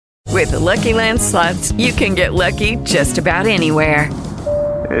With the Lucky Land Slots, you can get lucky just about anywhere.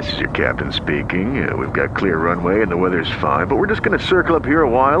 This is your captain speaking. We've got clear runway and the weather's fine, but we're just going to circle up here a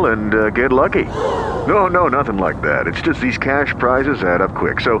while and get lucky. No, nothing like that. It's just these cash prizes add up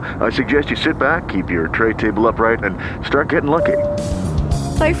quick. So I suggest you sit back, keep your tray table upright, and start getting lucky.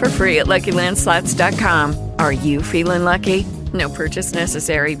 Play for free at LuckyLandSlots.com. Are you feeling lucky? No purchase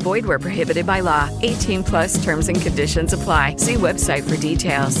necessary. Void where prohibited by law. 18 plus terms and conditions apply. See website for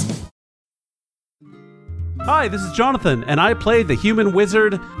details. Hi, this is Jonathan, and I play the human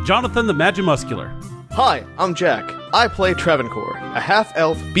wizard, Jonathan the Magimuscular. Hi, I'm Jack. I play Travancore, a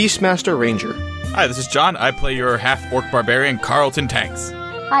half-elf Beastmaster Ranger. Hi, this is John. I play your half-orc barbarian, Carlton Tanks.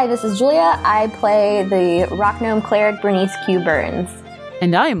 Hi, this is Julia. I play the rock gnome cleric, Bernice Q. Burns.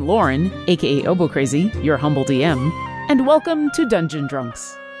 And I am Lauren, aka Obo Crazy, your humble DM, and welcome to Dungeon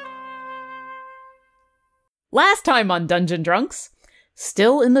Drunks. Last time on Dungeon Drunks,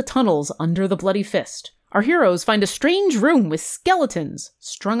 still in the tunnels under the Bloody Fist, our heroes find a strange room with skeletons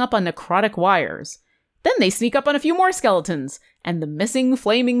strung up on necrotic wires. Then they sneak up on a few more skeletons and the missing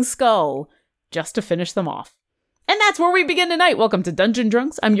flaming skull, just to finish them off. And that's where we begin tonight. Welcome to Dungeon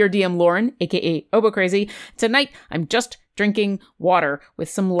Drunks. I'm your DM Lauren, aka Obo Crazy. Tonight, I'm just drinking water with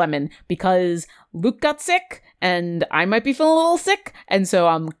some lemon because Luke got sick and I might be feeling a little sick. And so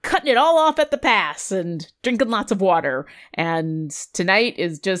I'm cutting it all off at the pass and drinking lots of water. And tonight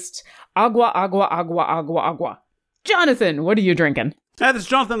is just agua, agua, agua, agua, agua. Jonathan, what are you drinking? Hi, this is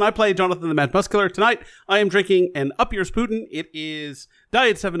Jonathan. I play Jonathan the Magimuscular. Tonight, I am drinking an Up Yours Putin. It is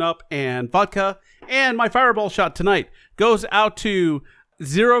Diet 7-Up and vodka. And my fireball shot tonight goes out to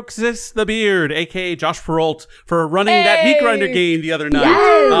Xeroxis the Beard, a.k.a. Josh Peralt, for running that meat grinder game the other night.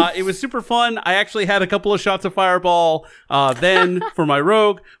 Yes! It was super fun. I actually had a couple of shots of fireball then for my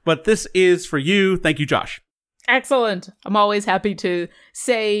rogue, but this is for you. Thank you, Josh. Excellent. I'm always happy to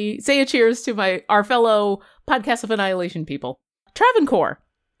say a cheers to our fellow Podcast of Annihilation people. Travancore,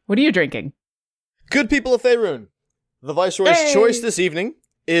 what are you drinking? Good people of Faerun, the Viceroy's choice this evening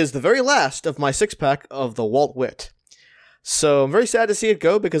is the very last of my six-pack of the Walt Wit. So I'm very sad to see it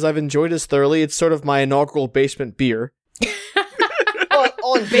go because I've enjoyed this thoroughly. It's sort of my inaugural basement beer.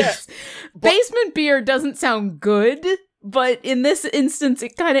 Basement beer doesn't sound good, but in this instance,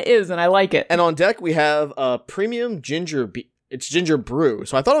 it kind of is, and I like it. And on deck, we have a premium ginger beer. It's ginger brew.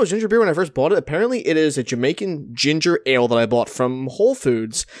 So I thought it was ginger beer when I first bought it. Apparently, it is a Jamaican ginger ale that I bought from Whole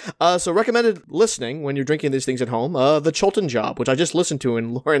Foods. So recommended listening when you're drinking these things at home. The Chilton Job, which I just listened to,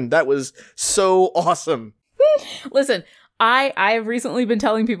 and Lauren, that was so awesome. Listen, I have recently been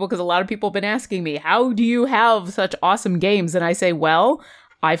telling people, because a lot of people have been asking me, how do you have such awesome games? And I say, well,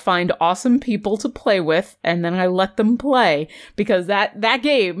 I find awesome people to play with, and then I let them play. Because that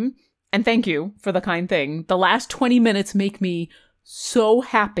game, and thank you for the kind thing, the last 20 minutes make me so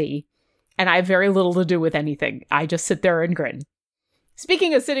happy, and I have very little to do with anything. I just sit there and grin.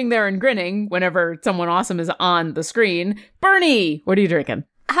 Speaking of sitting there and grinning, whenever someone awesome is on the screen, Bernie, what are you drinking?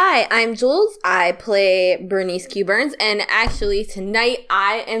 Hi, I'm Jules. I play Bernice Q. Burns, and actually tonight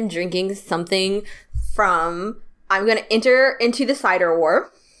I am drinking something from... I'm going to enter into the cider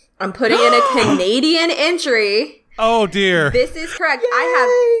war. I'm putting in a Canadian entry. Oh, dear. This is correct. Yay!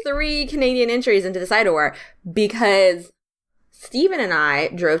 I have 3 Canadian entries into the cider war because Stephen and I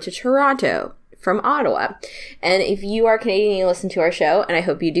drove to Toronto from Ottawa. And if you are Canadian and you listen to our show, and I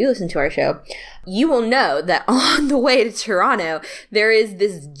hope you do listen to our show, you will know that on the way to Toronto, there is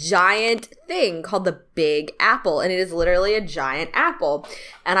this giant thing called the Big Apple, and it is literally a giant apple.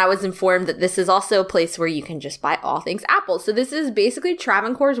 And I was informed that this is also a place where you can just buy all things Apple. So this is basically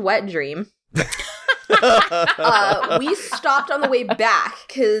Travancore's wet dream. We stopped on the way back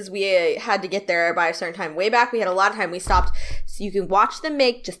because we had to get there by a certain time. Way back, we had a lot of time. We stopped so you can watch them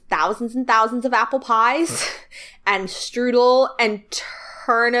make just thousands and thousands of apple pies and strudel and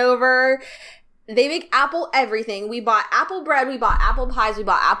turnover. They make apple everything. We bought apple bread, we bought apple pies, we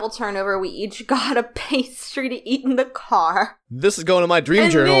bought apple turnover. We each got a pastry to eat in the car. This is going to my dream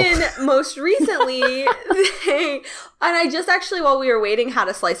journal. And then most recently, and I just actually, while we were waiting, had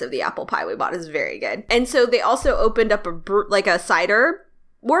a slice of the apple pie we bought. It's very good. And so they also opened up a cider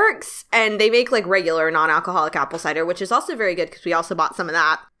works, and they make like regular non-alcoholic apple cider, which is also very good because we also bought some of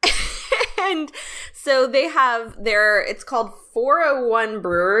that. And so they have it's called 401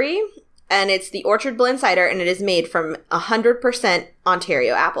 Brewery. And it's the Orchard Blend Cider, and it is made from 100%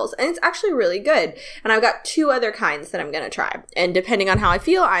 Ontario apples. And it's actually really good. And I've got 2 other kinds that I'm going to try. And depending on how I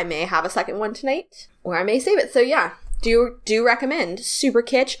feel, I may have a second one tonight, or I may save it. So yeah, do recommend. Super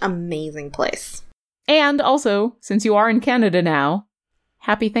kitsch, amazing place. And also, since you are in Canada now,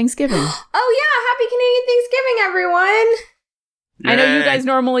 happy Thanksgiving. Oh yeah, happy Canadian Thanksgiving, everyone. I know you Yay. guys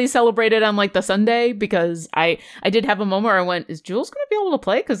normally celebrate it on like the Sunday, because I did have a moment where I went, is Jules going to be able to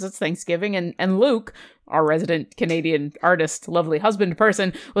play? Because it's Thanksgiving. And Luke, our resident Canadian artist, lovely husband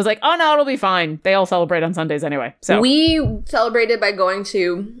person, was like, oh no, it'll be fine. They all celebrate on Sundays anyway. So we celebrated by going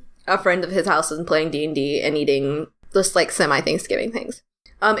to a friend of his house and playing D&D and eating just like semi-Thanksgiving things.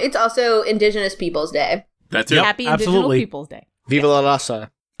 It's also Indigenous Peoples Day. That's it. Happy Indigenous absolutely. Peoples Day. Viva la raza.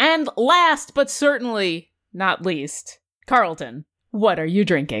 And last but certainly not least, Carlton, what are you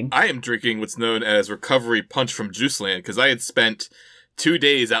drinking? I am drinking what's known as Recovery Punch from Juiceland, because I had spent 2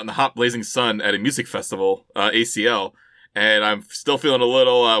 days out in the hot blazing sun at a music festival, ACL, and I'm still feeling a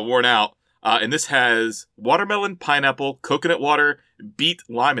little worn out. And this has watermelon, pineapple, coconut water, beet,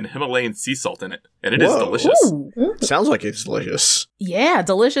 lime, and Himalayan sea salt in it. And it is Whoa. delicious. Ooh. Sounds like it's delicious. Yeah,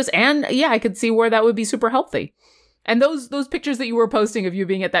 delicious. And yeah, I could see where that would be super healthy. And those pictures that you were posting of you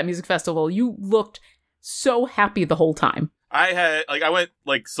being at that music festival, you looked so happy the whole time. I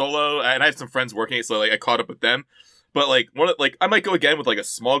went solo, and I had some friends working it, so I caught up with them. But I might go again with a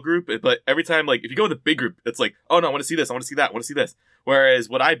small group, but every time if you go with a big group, it's oh no, I want to see this, I want to see that, I want to see this. Whereas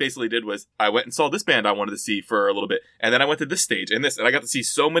what I basically did was I went and saw this band I wanted to see for a little bit, and then I went to this stage and I got to see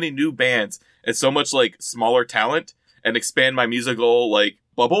so many new bands and so much smaller talent and expand my musical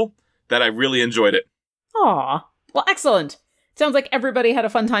bubble that I really enjoyed it. Aw. Well, excellent. Sounds like everybody had a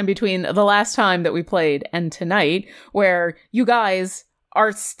fun time between the last time that we played and tonight, where you guys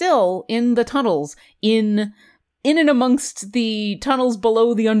are still in the tunnels, in and amongst the tunnels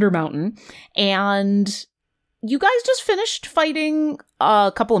below the Undermountain, and you guys just finished fighting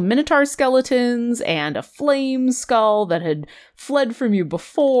a couple of Minotaur skeletons and a flame skull that had fled from you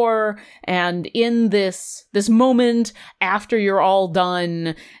before, and in this moment, after you're all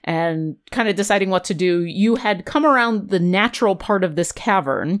done and kind of deciding what to do, you had come around the natural part of this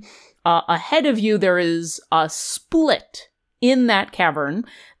cavern. Ahead of you, there is a split in that cavern.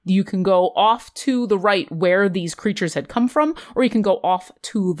 You can go off to the right where these creatures had come from, or you can go off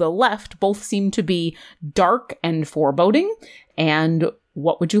to the left. Both seem to be dark and foreboding. And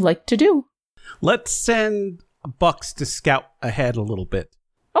what would you like to do? Let's send Bucks to scout ahead a little bit.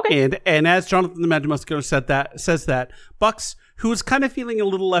 Okay. And as Jonathan the Magic Muscular says that, Bucks, who was kind of feeling a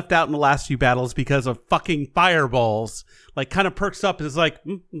little left out in the last few battles because of fucking fireballs, kind of perks up and is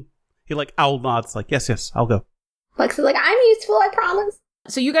he owl nods, yes, I'll go. Lex is I'm useful, I promise.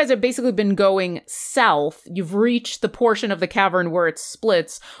 So you guys have basically been going south. You've reached the portion of the cavern where it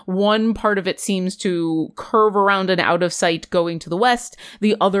splits. One part of it seems to curve around and out of sight going to the west.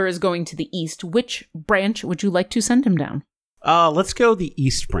 The other is going to the east. Which branch would you like to send him down? Let's go the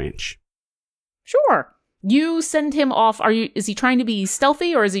east branch. Sure. You send him off. Is he trying to be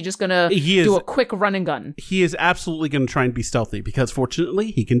stealthy, or is he just going to do a quick run and gun? He is absolutely going to try and be stealthy, because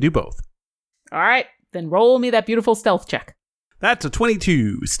fortunately he can do both. All right. Then roll me that beautiful stealth check. That's a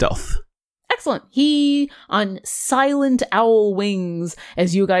 22 stealth. Excellent. He, on silent owl wings,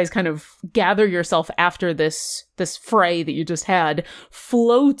 as you guys kind of gather yourself after this fray that you just had,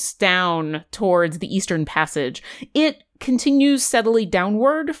 floats down towards the eastern passage. It continues steadily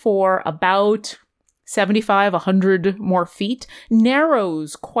downward for about 75, 100 more feet,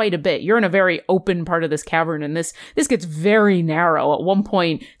 narrows quite a bit. You're in a very open part of this cavern, and this gets very narrow. At one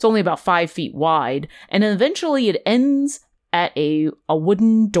point, it's only about 5 feet wide, and then eventually it ends at a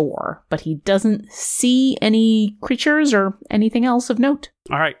wooden door, but he doesn't see any creatures or anything else of note.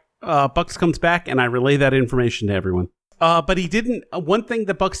 All right. Bucks comes back, and I relay that information to everyone. But he didn't. One thing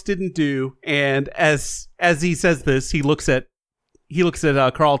that Bucks didn't do, and as he says this, he looks at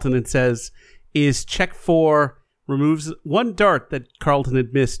Carlton and says, "Is check for removes one dart that Carlton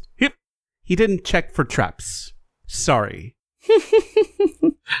had missed. He didn't check for traps. Sorry."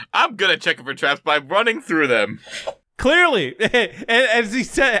 I'm gonna check for traps by running through them. Clearly, and as he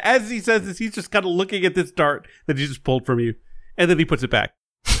says this, he's just kind of looking at this dart that he just pulled from you, and then he puts it back.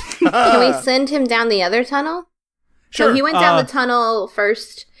 Can we send him down the other tunnel? Sure. So he went down the tunnel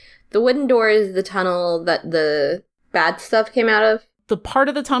first. The wooden door is the tunnel that the bad stuff came out of. The part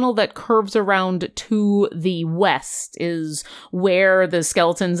of the tunnel that curves around to the west is where the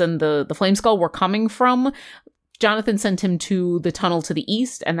skeletons and the flame skull were coming from. Jonathan sent him to the tunnel to the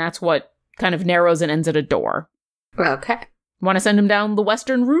east, and that's what kind of narrows and ends at a door. Okay. Want to send him down the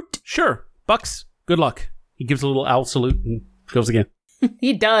western route? Sure. Bucks, good luck. He gives a little owl salute and goes again.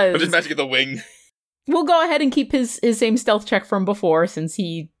 He does. I'm just imagining the wing. We'll go ahead and keep his same stealth check from before, since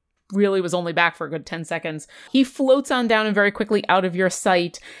he really was only back for a good 10 seconds. He floats on down and very quickly out of your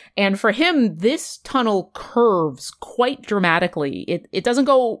sight. And for him, this tunnel curves quite dramatically. It doesn't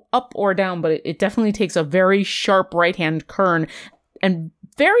go up or down, but it definitely takes a very sharp right-hand turn and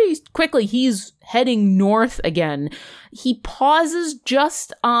very quickly, he's heading north again. He pauses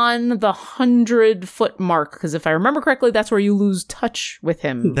just on the 100-foot mark, because if I remember correctly, that's where you lose touch with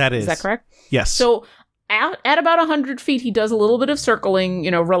him. That is. Is that correct? Yes. So at about 100 feet, he does a little bit of circling,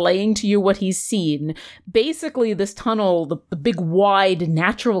 relaying to you what he's seen. Basically, this tunnel, the big, wide,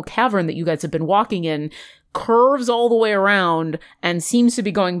 natural cavern that you guys have been walking in, curves all the way around and seems to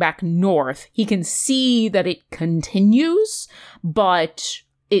be going back north. He can see that it continues, but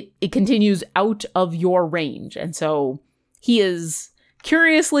it continues out of your range. And so he is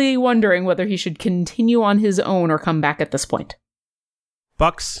curiously wondering whether he should continue on his own or come back at this point.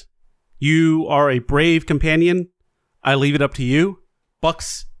 Bucks, you are a brave companion. I leave it up to you.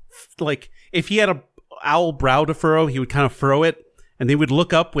 Bucks, if he had a owl brow to furrow, he would kind of furrow it, and they would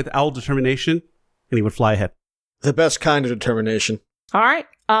look up with owl determination, and he would fly ahead. The best kind of determination. All right.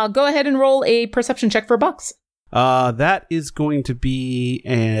 Go ahead and roll a perception check for Bucks. That is going to be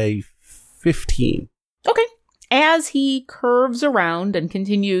a 15. Okay. As he curves around and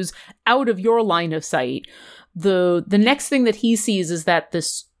continues out of your line of sight, the next thing that he sees is that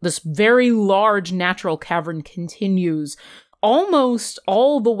this very large natural cavern continues almost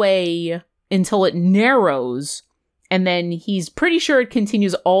all the way until it narrows. And then he's pretty sure it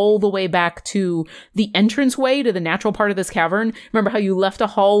continues all the way back to the entranceway to the natural part of this cavern. Remember how you left a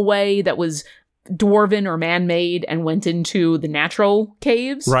hallway that was dwarven or man-made and went into the natural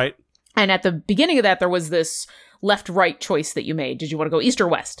caves? Right. And at the beginning of that, there was this left-right choice that you made. Did you want to go east or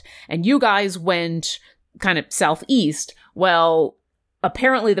west? And you guys went kind of southeast. Well,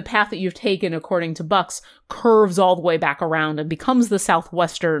 apparently the path that you've taken, according to Bucks, curves all the way back around and becomes the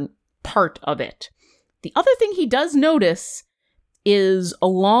southwestern part of it. The other thing he does notice is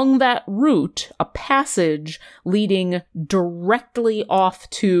along that route, a passage leading directly off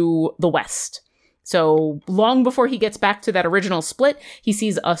to the west. So long before he gets back to that original split, he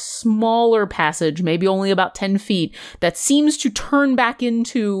sees a smaller passage, maybe only about 10 feet, that seems to turn back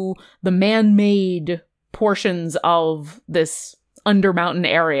into the man-made portions of this undermountain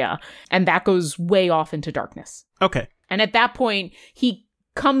area. And that goes way off into darkness. Okay. And at that point, he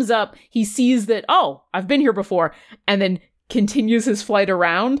comes up, he sees that, oh, I've been here before, and then continues his flight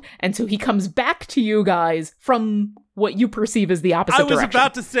around. And so he comes back to you guys from what you perceive as the opposite direction. I was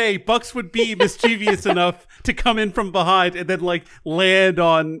about to say, Bucks would be mischievous enough to come in from behind and then, land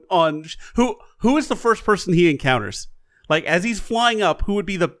on who is the first person he encounters? As he's flying up, who would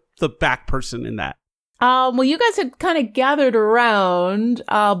be the back person in that? Well, you guys had kind of gathered around,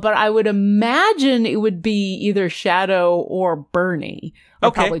 but I would imagine it would be either Shadow or Bernie.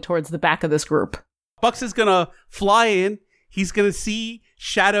 Or probably towards the back of this group. Bucks is gonna fly in. He's gonna see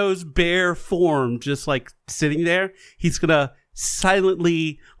Shadow's bare form just sitting there. He's gonna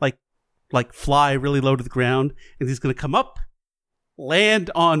silently fly really low to the ground, and he's gonna come up,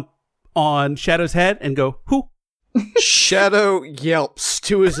 land on Shadow's head, and go, "Whoo!" Shadow yelps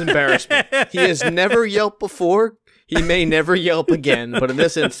to his embarrassment. He has never yelped before. He may never yelp again, but in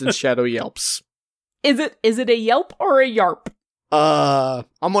this instance, Shadow yelps. Is it a yelp or a yarp?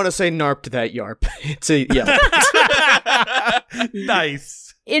 I'm gonna say narp to that yarp. It's a yelp.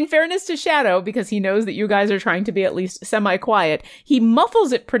 Nice. In fairness to Shadow, because he knows that you guys are trying to be at least semi-quiet, he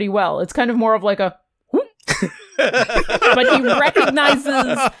muffles it pretty well. It's kind of more of like a whoop. But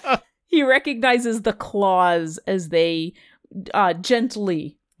he recognizes the claws as they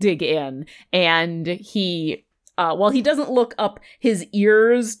gently dig in, and he while he doesn't look up, his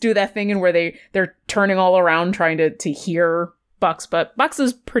ears do that thing in where they're turning all around trying to hear Bucks, but Bucks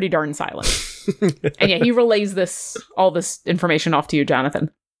is pretty darn silent. And yeah, he relays all this information off to you,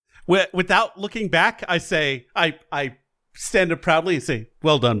 Jonathan. Without looking back, I say, I stand up proudly and say,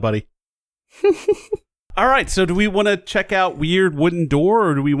 "Well done, buddy." All right, so do we want to check out Weird Wooden Door,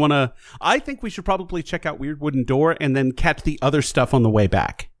 or do we want to... I think we should probably check out Weird Wooden Door and then catch the other stuff on the way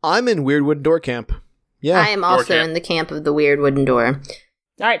back. I'm in Weird Wooden Door camp. Yeah. I am also in the camp of the Weird Wooden Door.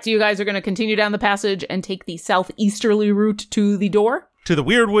 All right, so you guys are going to continue down the passage and take the southeasterly route to the door? To the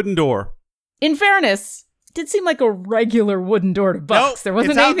Weird Wooden Door. In fairness, it did seem like a regular wooden door to Bucks. Nope, there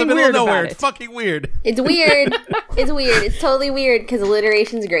wasn't it's out anything in the middle weird of nowhere. about it. It's fucking weird. It's weird. It's weird. It's totally weird because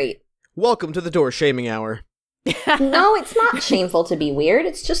alliteration's great. Welcome to the door shaming hour. No, it's not shameful to be weird.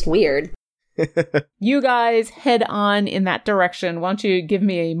 It's just weird. You guys head on in that direction. Why don't you give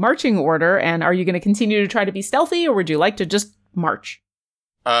me a marching order? And are you going to continue to try to be stealthy, or would you like to just march?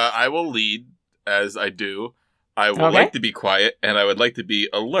 I will lead, as I do. I would like to be quiet, and I would like to be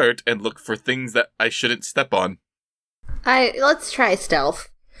alert and look for things that I shouldn't step on. Let's try stealth.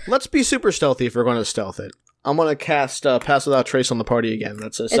 Let's be super stealthy if we're going to stealth it. I'm going to cast Pass Without Trace on the party again.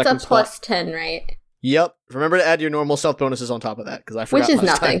 That's a second It's a spot. +10, right? Yep. Remember to add your normal stealth bonuses on top of that, because I forgot Which is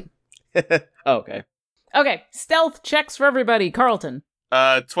last nothing. time. Oh, okay. Okay, stealth checks for everybody. Carlton.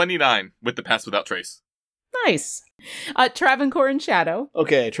 29 with the pass without trace. Nice. Travancore and Shadow.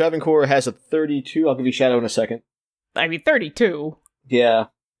 Okay, Travancore has a 32. I'll give you Shadow in a second. 32. Yeah.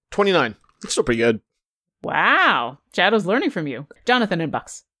 29. It's still pretty good. Wow. Shadow's learning from you. Jonathan and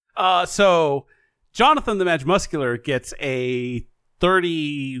Bucks. So Jonathan the Mad Muscular gets a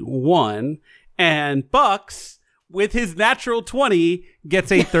 31, and Bucks, with his natural 20,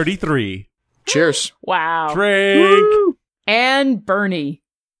 gets a 33. Cheers. Wow. Drink. Woo! And Bernie.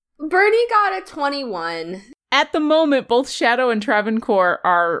 Bernie got a 21. At the moment, both Shadow and Travancore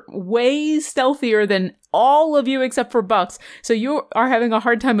are way stealthier than all of you except for Bucks, so you are having a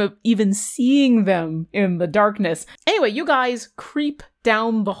hard time of even seeing them in the darkness. Anyway, you guys creep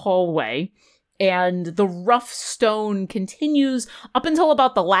down the hallway, and the rough stone continues up until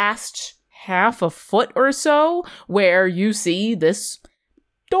about the last half a foot or so, where you see this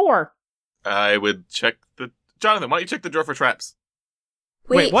door. I would check the... Jonathan, why don't you check the door for traps?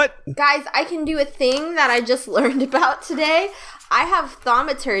 Wait, what? Guys, I can do a thing that I just learned about today. I have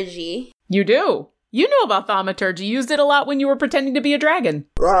thaumaturgy. You do. You know about thaumaturgy. You used it a lot when you were pretending to be a dragon.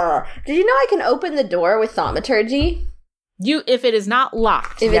 Did you know I can open the door with thaumaturgy? If it is not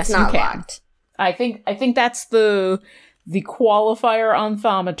locked. If yes, it's not you can. locked. I think that's the qualifier on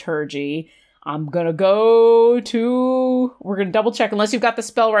thaumaturgy. I'm gonna we're gonna double check unless you've got the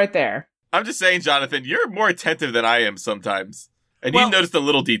spell right there. I'm just saying, Jonathan, you're more attentive than I am sometimes. And Well- you notice the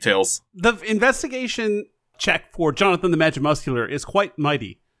little details. The investigation check for Jonathan the Mad Muscular is quite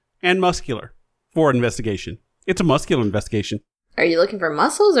mighty and muscular for investigation. It's a muscular investigation. Are you looking for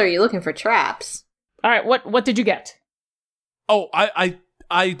muscles or are you looking for traps? All right, what did you get? Oh, I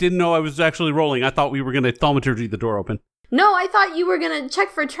didn't know I was actually rolling. I thought we were going to thaumaturgy the door open. No, I thought you were gonna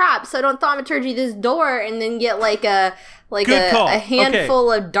check for traps, so don't thaumaturgy this door and then get Good call. a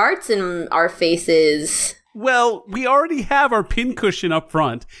handful of darts in our faces. Well, we already have our pincushion up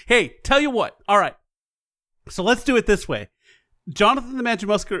front. Hey, tell you what. All right. So let's do it this way. Jonathan the Mad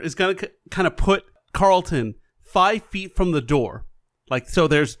Muscular is going to kind of put Carlton 5 feet from the door. Like, so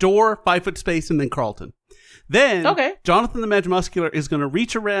there's door, 5 foot space, and then Carlton. Then Okay. Jonathan the Mad Muscular is going to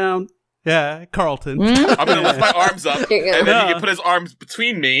reach around, Carlton. I'm going to lift my arms up, You're gonna- and then he can put his arms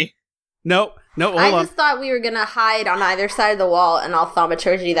between me. No, hold I on. just thought we were gonna hide on either side of the wall and I'll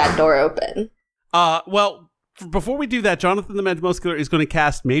thaumaturgy that door open. Well, before we do that, Jonathan the Mad Muscular is going to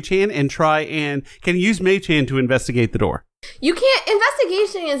cast Mage Hand and can use Mage Hand to investigate the door. You can't,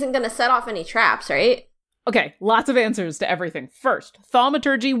 investigation isn't gonna set off any traps, right? Okay, lots of answers to everything. First,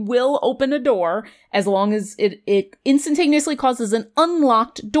 thaumaturgy will open a door as long as it instantaneously causes an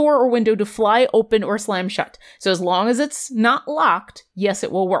unlocked door or window to fly open or slam shut. So as long as it's not locked, yes,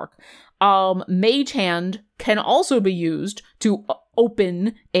 it will work. Mage Hand can also be used to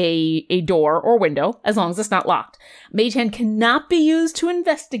open a door or window as long as it's not locked. Mage Hand cannot be used to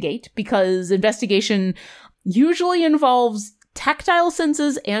investigate because investigation usually involves tactile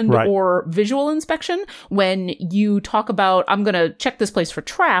senses and Right. or visual inspection. When you talk about, I'm going to check this place for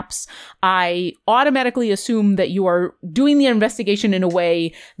traps, I automatically assume that you are doing the investigation in a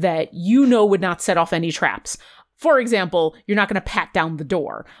way that you know would not set off any traps. For example, you're not going to pat down the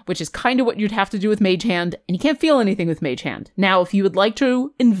door, which is kind of what you'd have to do with Mage Hand, and you can't feel anything with Mage Hand. Now, if you would like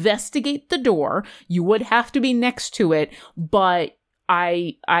to investigate the door, you would have to be next to it, but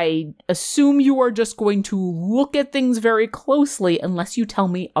I assume you are just going to look at things very closely unless you tell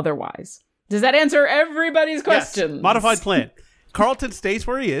me otherwise. Does that answer everybody's questions? Yes. Modified plan. Carlton stays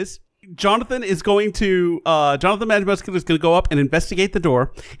where he is. Jonathan is going to, Jonathan Mad Muscular is going to go up and investigate the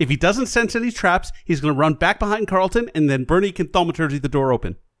door. If he doesn't sense any traps, he's going to run back behind Carlton, and then Bernie can thaumaturgy the door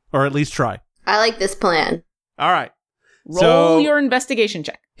open. Or at least try. I like this plan. All right. Roll your investigation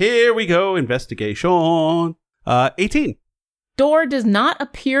check. Here we go. Investigation. 18. Door does not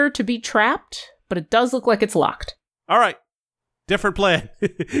appear to be trapped, but it does look like it's locked. All right. Different plan.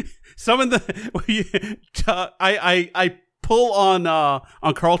 Summon the... I pull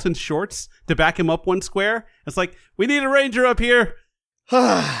on Carlton's shorts to back him up one square. It's like, we need a ranger up here.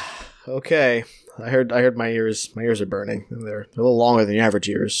 Okay. I heard my ears are burning. They're a little longer than the average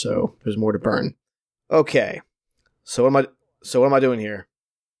ears, so there's more to burn. Okay. So what am I doing here?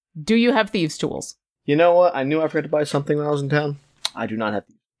 Do you have thieves' tools? You know what? I knew I forgot to buy something when I was in town. I do not have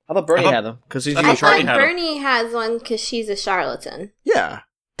these. I thought Bernie had them, because he's I I usually thought Bernie had 'em. Bernie has one because she's a charlatan. Yeah.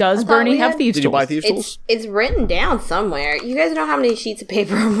 Does I thought Bernie we have had- thieves' Did tools? you buy thieves' tools? It's written down somewhere. You guys know how many sheets of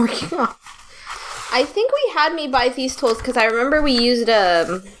paper I'm working on. I think we had me buy these tools because I remember we used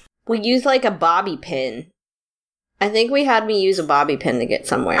like a bobby pin. I think we had me use a bobby pin to get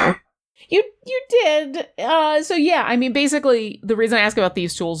somewhere. You did. So yeah, I mean, basically, the reason I ask about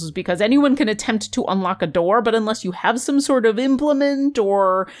thieves' tools is because anyone can attempt to unlock a door, but unless you have some sort of implement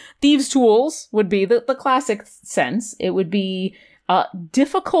or thieves' tools would be the classic sense, it would be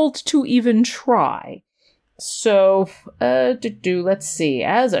difficult to even try. So, let's see.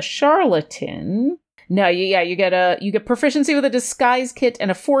 As a charlatan, no, you get proficiency with a disguise kit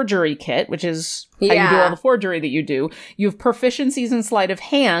and a forgery kit, which is how you do all the forgery that you do. You have proficiencies in sleight of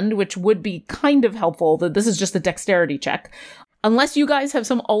hand, which would be kind of helpful. This is just a dexterity check. Unless you guys have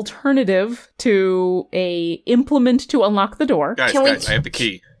some alternative to a implement to unlock the door. Guys, I have the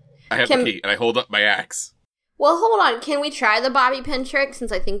key. The key, and I hold up my axe. Well, hold on. Can we try the bobby pin trick,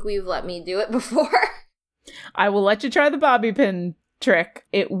 since I think you've let me do it before? I will let you try the bobby pin trick.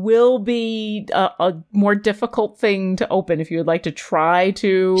 It will be a more difficult thing to open if you would like to try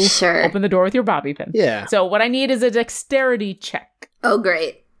to open the door with your bobby pin. Yeah. So what I need is a dexterity check. Oh,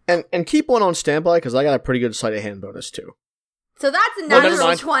 great. And keep one on standby, because I got a pretty good sleight of hand bonus, too. So that's a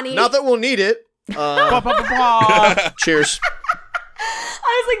natural 20. Not that we'll need it. Cheers.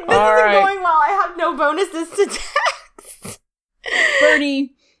 I was like, this isn't going well. I have no bonuses to dex.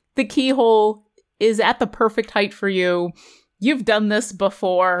 Bernie, the keyhole is at the perfect height for you. You've done this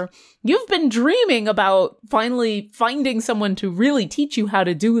before. You've been dreaming about finally finding someone to really teach you how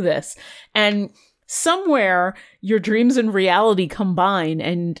to do this. And somewhere your dreams and reality combine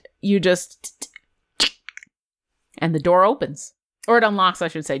and you just... And the door opens. Or it unlocks, I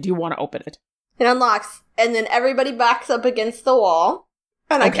should say. Do you want to open it? It unlocks. And then everybody backs up against the wall.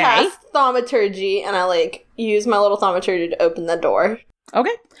 And I cast Thaumaturgy and I use my little Thaumaturgy to open the door.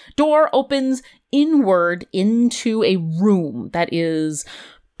 Okay. Door opens inward into a room that is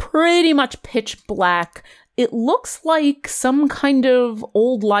pretty much pitch black. It looks like some kind of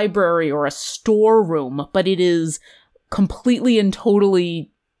old library or a storeroom, but it is completely and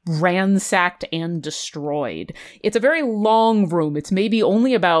totally ransacked and destroyed. It's a very long room. It's maybe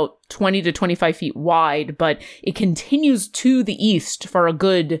only about 20 to 25 feet wide, but it continues to the east for a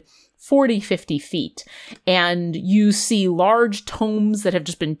good 40, 50 feet. And you see large tomes that have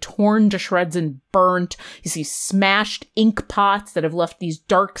just been torn to shreds and burnt. You see smashed ink pots that have left these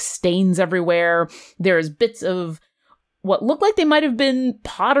dark stains everywhere. There's bits of what look like they might have been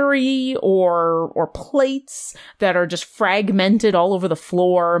pottery or plates that are just fragmented all over the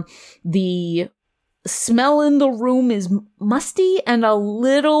floor. The smell in the room is musty and a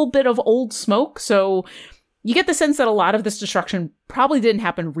little bit of old smoke, so you get the sense that a lot of this destruction probably didn't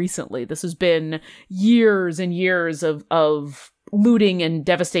happen recently. This has been years and years of looting and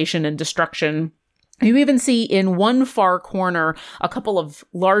devastation and destruction. You even see in one far corner a couple of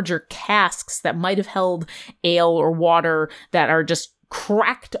larger casks that might have held ale or water that are just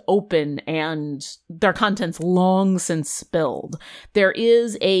cracked open and their contents long since spilled. There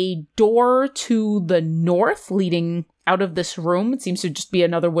is a door to the north leading out of this room. It seems to just be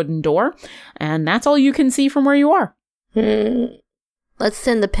another wooden door. And that's all you can see from where you are. Let's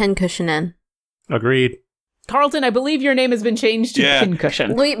send the pincushion in. Agreed. Carlton, I believe your name has been changed to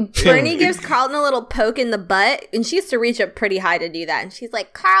Pincushion. Wait, Bernie gives Carlton a little poke in the butt, and she has to reach up pretty high to do that. And she's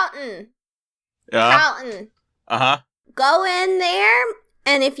like, Carlton, go in there,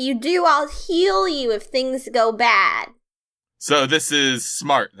 and if you do, I'll heal you if things go bad. So this is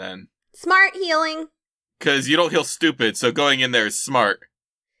smart, then. Smart healing. Because you don't heal stupid, so going in there is smart.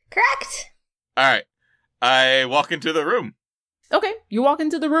 Correct. Alright. I walk into the room. Okay, you walk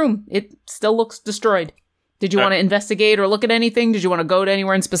into the room. It still looks destroyed. Did you want to investigate or look at anything? Did you want to go to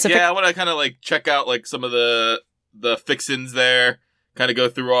anywhere in specific? Yeah, I want to kind of check out some of the fixins there. Kind of go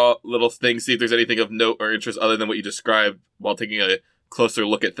through all little things, see if there's anything of note or interest other than what you described while taking a closer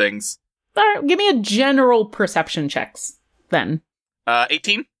look at things. All right, give me a general perception checks then.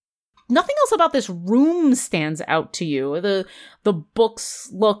 18. Nothing else about this room stands out to you. The books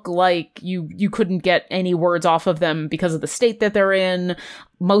look like you couldn't get any words off of them because of the state that they're in.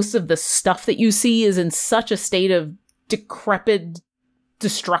 Most of the stuff that you see is in such a state of decrepit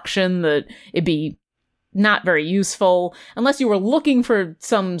destruction that it'd be not very useful unless you were looking for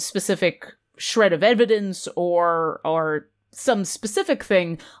some specific shred of evidence or some specific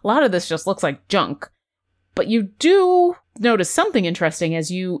thing. A lot of this just looks like junk. But you do notice something interesting as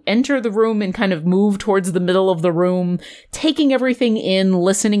you enter the room and kind of move towards the middle of the room, taking everything in,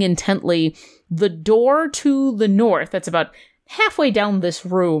 listening intently. The door to the north, that's about halfway down this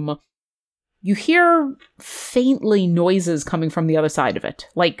room, you hear faintly noises coming from the other side of it.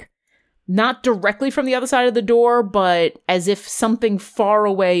 Not directly from the other side of the door, but as if something far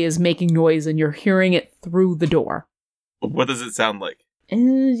away is making noise and you're hearing it through the door. What does it sound like?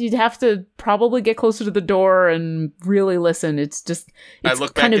 You'd have to probably get closer to the door and really listen. It's I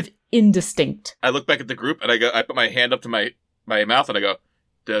look kind back of indistinct. I look back at the group and I put my hand up to my mouth and I go,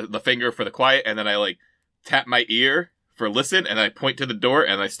 the finger for the quiet, and then I like tap my ear for listen, and I point to the door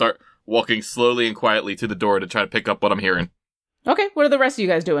and I start walking slowly and quietly to the door to try to pick up what I'm hearing. Okay, what are the rest of you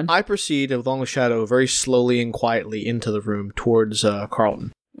guys doing? I proceed along the shadow very slowly and quietly into the room towards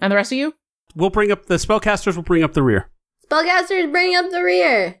Carlton. And the rest of you? We'll bring up the spellcasters. Will bring up the rear. Spellcasters, bring up the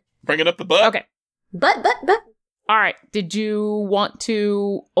rear. Bringing up the butt. Okay. But. All right. Did you want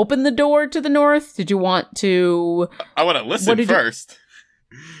to open the door to the north? Did you want to... I want to listen first.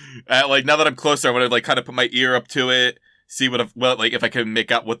 Like, now that I'm closer, I want to, like, kind of put my ear up to it, see if I can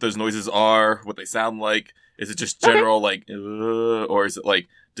make out what those noises are, what they sound like. Is it just general, or is it, like,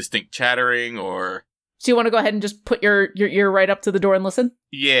 distinct chattering, or... So you want to go ahead and just put your ear right up to the door and listen?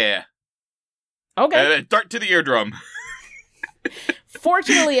 Yeah. Okay. Dart to the eardrum.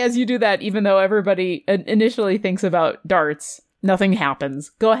 Fortunately, as you do that, even though everybody initially thinks about darts, nothing happens.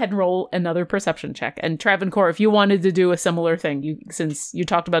 Go ahead and roll another perception check. And Travancore, if you wanted to do a similar thing, since you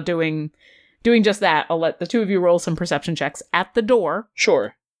talked about doing just that, I'll let the two of you roll some perception checks at the door.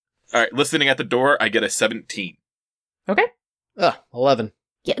 Sure. All right, listening at the door, I get a 17. Okay. 11.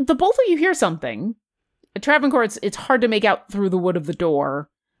 Yeah, the both of you hear something. Travancore, it's hard to make out through the wood of the door.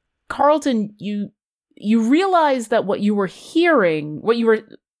 Carlton, you realize that what you were hearing, what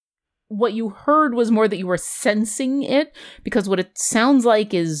you heard was more that you were sensing it, because what it sounds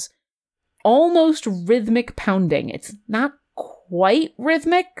like is almost rhythmic pounding. It's not quite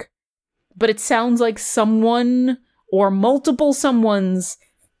rhythmic, but it sounds like someone or multiple someone's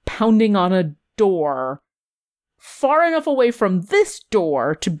pounding on a door far enough away from this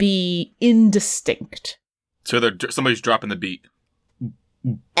door to be indistinct. So somebody's dropping the beat.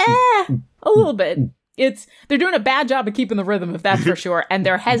 A little bit. They're doing a bad job of keeping the rhythm, if that's for sure. And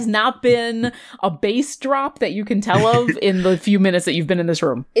there has not been a bass drop that you can tell of in the few minutes that you've been in this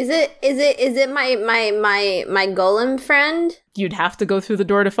room. Is it my golem friend? You'd have to go through the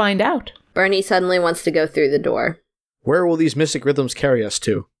door to find out. Bernie suddenly wants to go through the door. Where will these mystic rhythms carry us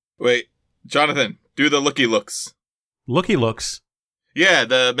to? Wait, Jonathan, do the looky looks. Looky looks.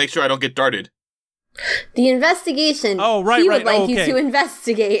 Yeah, make sure I don't get darted. The investigation. Oh, right, he right. would like okay. you to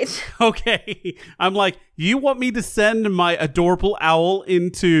investigate. Okay. I'm like, you want me to send my adorable owl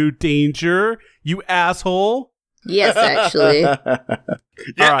into danger, you asshole? Yes, actually. Yeah,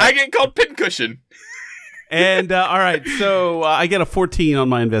 right. I get called pincushion. And, all right, so I get a 14 on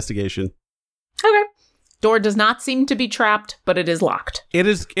my investigation. Okay. Door does not seem to be trapped, but it is locked.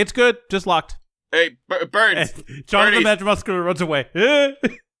 It's good, just locked. Hey, Burns. Jonathan the Magic Muscular runs away.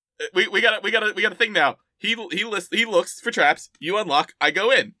 We got a thing now. He looks for traps. You unlock. I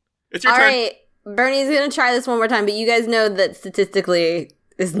go in. It's your All turn. right, Bernie's gonna try this one more time, but you guys know that statistically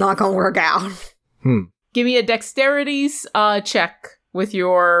it's not gonna work out. Give me a dexterity check with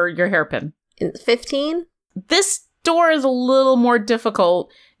your hairpin. 15? This door is a little more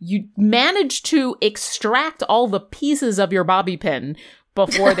difficult. You manage to extract all the pieces of your bobby pin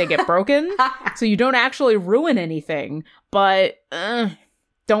before they get broken, so you don't actually ruin anything, but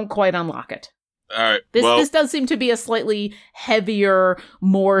don't quite unlock it. All right. This does seem to be a slightly heavier,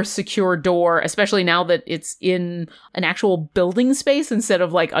 more secure door, especially now that it's in an actual building space instead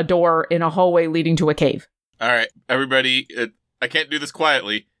of like a door in a hallway leading to a cave. All right, everybody. I can't do this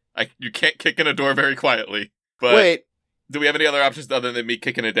quietly. You can't kick in a door very quietly. But Wait, do we have any other options other than me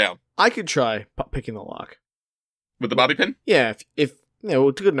kicking it down I could try picking the lock. with the bobby pin? Yeah, if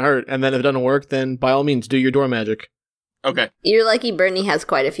it couldn't hurt, and then if it doesn't work, then by all means, do your door magic. Okay. You're lucky Bernie has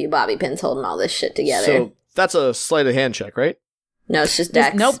quite a few bobby pins holding all this shit together. So that's a sleight of hand check, right? No, it's just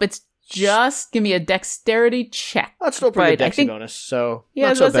dex. Nope, it's just give me a dexterity check. That's still a pretty good Right, I dexy think- bonus, so Yeah, I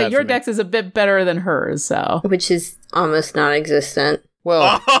not was so gonna say bad your for me. dex is a bit better than hers, so Which is almost non-existent.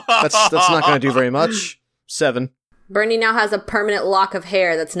 Well, that's not going to do very much. 7. Bernie now has a permanent lock of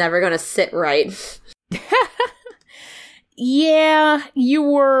hair that's never going to sit right. yeah, you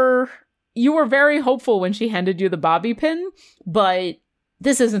were very hopeful when she handed you the bobby pin, but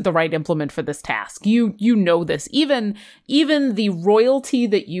this isn't the right implement for this task. You know this. Even the royalty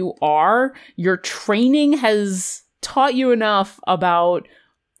that you are, your training has taught you enough about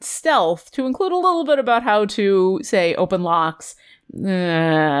stealth to include a little bit about how to, say, open locks.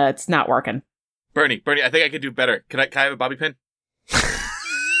 It's not working. Bernie, I think I could do better. Can I have a bobby pin?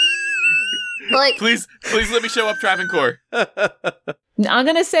 Like, Please let me show up Travancore. I'm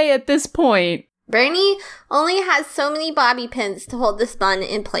gonna say at this point, Bernie only has so many bobby pins to hold this bun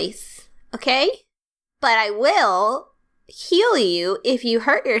in place, okay? But I will heal you if you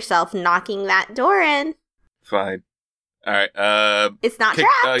hurt yourself knocking that door in. Fine. All right. It's not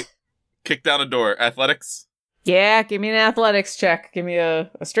trapped. Kick down a door. Athletics? Yeah, give me an athletics check. Give me a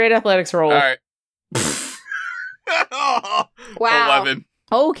straight athletics roll. All right. Wow. 11.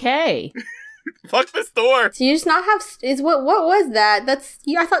 Okay. Fuck this door. So you just not have what was that?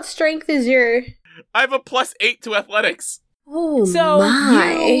 I thought strength is your. I have a +8 to athletics. Oh So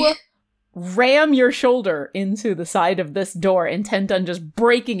my! you ram your shoulder into the side of this door, intent on just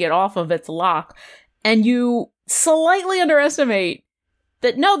breaking it off of its lock, and you slightly underestimate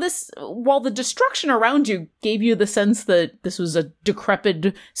that while the destruction around you gave you the sense that this was a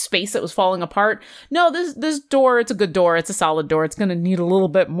decrepit space that was falling apart, this door, it's a good door, it's a solid door, it's gonna need a little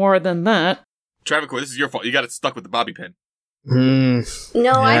bit more than that. Travancore, this is your fault. You got it stuck with the bobby pin.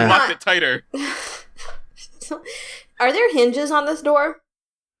 No, I Locked thought. it tighter. Are there hinges on this door?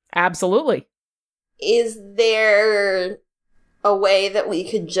 Absolutely. Is there a way that we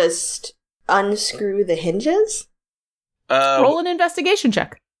could just unscrew the hinges? Roll an investigation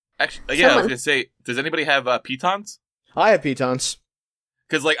check. Actually, yeah, I was gonna say, does anybody have pitons? I have pitons.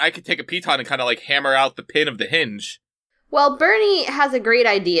 Because like I could take a piton and kind of like hammer out the pin of the hinge. Well, Bernie has a great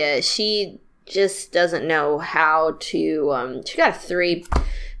idea. She just doesn't know how to. She got a 3.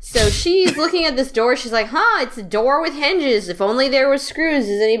 So she's looking at this door. She's like, it's a door with hinges. If only there was screws.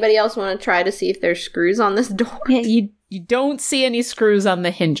 Does anybody else want to try to see if there's screws on this door? Yeah, you don't see any screws on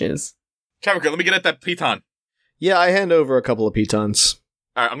the hinges. Travancore, let me get at that piton. Yeah, I hand over a couple of pitons.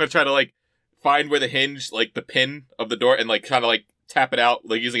 All right, I'm gonna try to like find where the hinge, like the pin of the door, and like kind of like tap it out,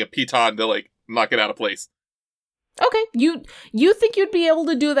 like using a piton to like knock it out of place. Okay, you think you'd be able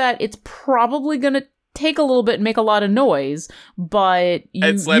to do that? It's probably gonna take a little bit and make a lot of noise, but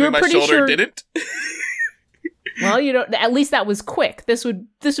And slamming you're my pretty shoulder sure. didn't. Well, at least that was quick. This would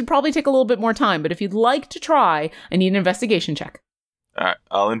probably take a little bit more time, but if you'd like to try, I need an investigation check. All right,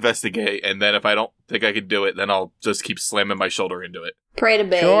 I'll investigate, and then if I don't think I can do it, then I'll just keep slamming my shoulder into it. Pray to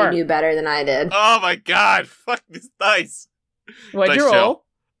Bay, Sure. you knew better than I did. Oh my god! Fuck this dice. What'd you Dice roll? roll.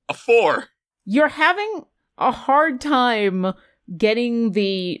 A 4. You're having a hard time getting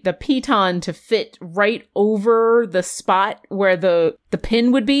the piton to fit right over the spot where the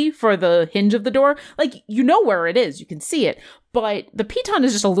pin would be for the hinge of the door. Like, you know where it is, you can see it, but the piton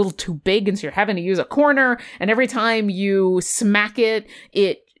is just a little too big, and so you're having to use a corner, and every time you smack it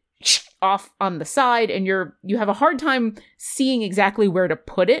off on the side, and you have a hard time seeing exactly where to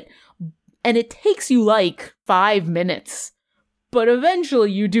put it, and it takes you like 5 minutes. But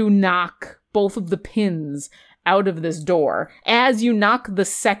eventually you do knock both of the pins out of this door. As you knock the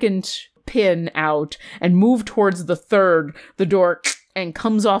second pin out and move towards the third, the door and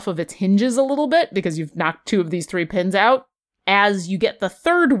comes off of its hinges a little bit because you've knocked 2 of these 3 pins out. As you get the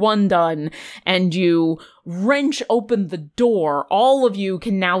third one done and you wrench open the door, all of you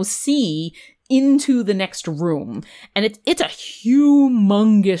can now see into the next room. And it's a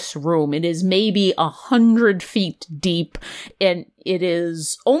humongous room. It is maybe 100 feet deep, and it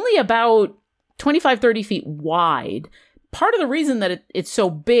is only about 25, 30 feet wide. Part of the reason that it's so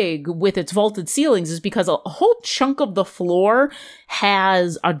big with its vaulted ceilings is because a whole chunk of the floor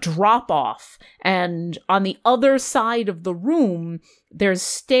has a drop-off. And on the other side of the room, there's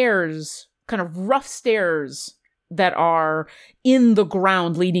stairs, kind of rough stairs, that are in the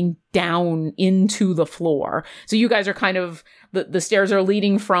ground leading down into the floor. So you guys are kind of, the stairs are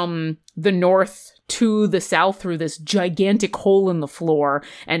leading from the north to the south through this gigantic hole in the floor.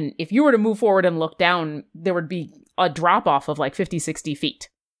 And if you were to move forward and look down, there would be a drop off of like 50, 60 feet.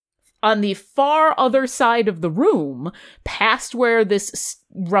 On the far other side of the room, past where this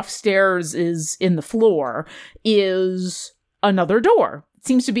rough stairs is in the floor, is another door. It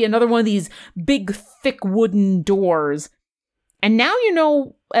seems to be another one of these big, thick wooden doors. And now you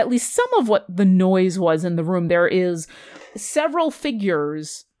know at least some of what the noise was in the room. There is several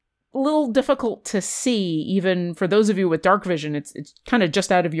figures, a little difficult to see, even for those of you with dark vision. It's kind of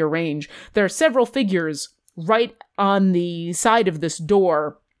just out of your range. There are several figures right on the side of this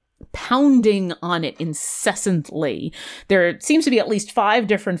door, pounding on it incessantly. There seems to be at least 5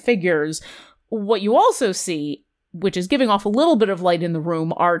 different figures. What you also see, which is giving off a little bit of light in the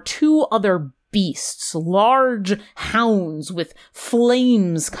room, are 2 other beasts, large hounds with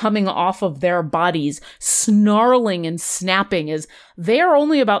flames coming off of their bodies, snarling and snapping as they are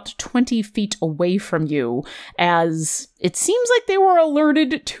only about 20 feet away from you, as it seems like they were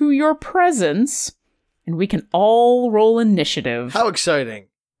alerted to your presence, and we can all roll initiative. How exciting.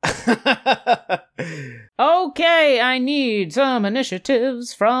 Okay, I need some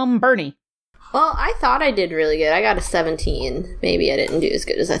initiatives from Bernie. Well, I thought I did really good. I got a 17. Maybe I didn't do as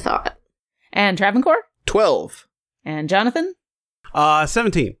good as I thought. And Travancore? 12. And Jonathan?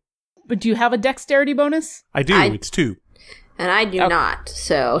 17. But do you have a dexterity bonus? I do. It's 2. And I do not,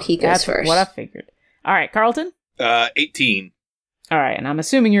 so he goes That's first. what I figured. All right, Carlton? 18. All right, and I'm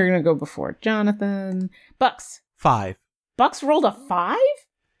assuming you're going to go before Jonathan. Bucks. 5. Bucks rolled a 5?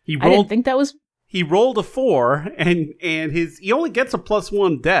 He I didn't rolled. think that was... He rolled a 4, and he only gets a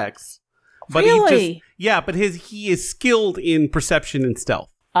 +1 dex. But Really? but he is skilled in perception and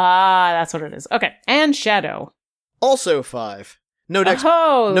stealth. Ah, that's what it is. Okay, and Shadow. Also 5. No dex.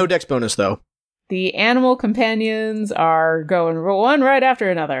 Oh, No dex bonus though. the animal companions are going one right after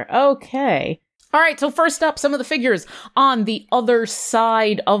another. Okay. All right, so first up, some of the figures on the other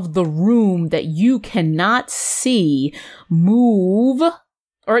side of the room that you cannot see move.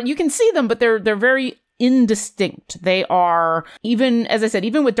 Or you can see them, but they're very indistinct. They are, even, as I said,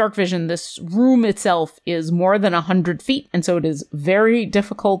 even with dark vision, this room itself is more than 100 feet, and so it is very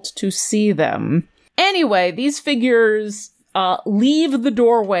difficult to see them. Anyway, these figures leave the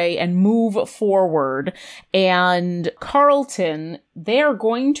doorway and move forward, and Carlton, they're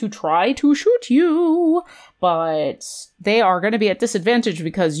going to try to shoot you, but they are going to be at disadvantage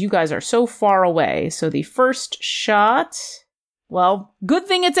because you guys are so far away. So the first shot... Well, good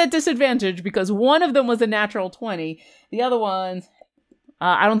thing it's at disadvantage because one of them was a natural 20. The other one,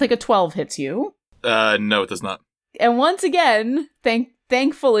 I don't think a 12 hits you. No, it does not. And once again,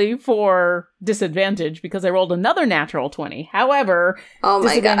 thankfully for disadvantage because I rolled another natural 20. However, Oh my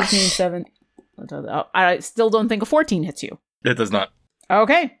disadvantage gosh. means 7. I still don't think a 14 hits you. It does not.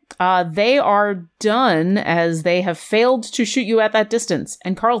 Okay. They are done as they have failed to shoot you at that distance.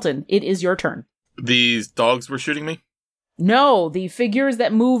 And Carlton, it is your turn. These dogs were shooting me? No, the figures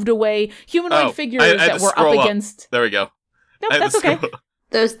that moved away, humanoid figures I had that to were scroll up up. against... There we go. No, I had that's to okay. scroll up.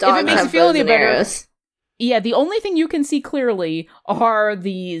 Those dogs makes you have feel bows any and better- arrows. Yeah, the only thing you can see clearly are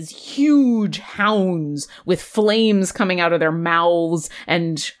these huge hounds with flames coming out of their mouths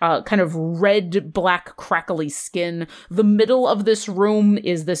and kind of red, black, crackly skin. The middle of this room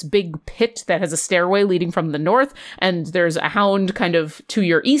is this big pit that has a stairway leading from the north, and there's a hound kind of to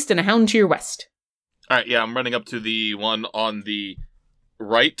your east and a hound to your west. All right, yeah, I'm running up to the one on the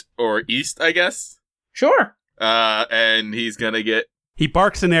right or east, I guess. Sure. And he's gonna get... He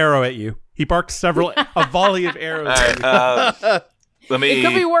barks an arrow at you. He barks a volley of arrows at you. All right, let me... It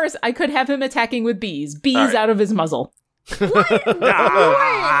could be worse. I could have him attacking with bees. Bees All right. out of his muzzle. What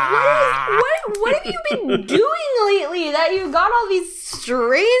have you been doing lately that you got all these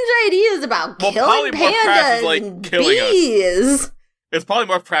strange ideas about Well, killing Polymorph Craft pandas is, like, and killing us. bees? It's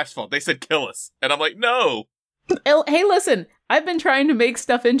Polymorph Craft's fault. They said kill us. And I'm like, no. Hey, listen, I've been trying to make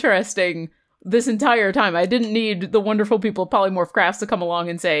stuff interesting this entire time. I didn't need the wonderful people of Polymorph Crafts to come along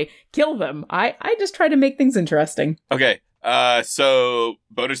and say, kill them. I just try to make things interesting. Okay, so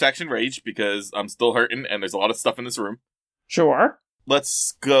bonus action rage because I'm still hurting and there's a lot of stuff in this room. Sure.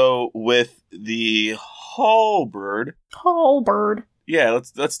 Let's go with the halberd. Halberd. Yeah,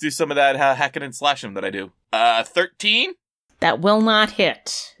 let's do some of that hacking and slashing that I do. 13? That will not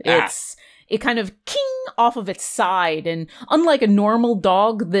hit. It kind of king off of its side, and unlike a normal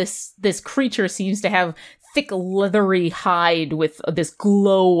dog, this creature seems to have thick leathery hide with this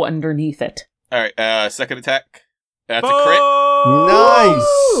glow underneath it. Alright, second attack. That's a crit.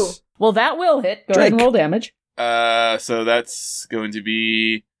 Nice. Well, that will hit. Go ahead and Drake. roll damage. So that's going to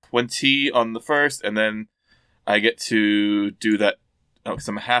be 20 on the first, and then I get to do that, because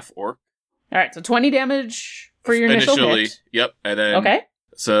I'm a half orc. Alright, so 20 damage for your initial Initially, hit. yep, and then... Okay.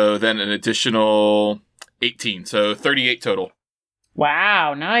 So then an additional 18, so 38 total.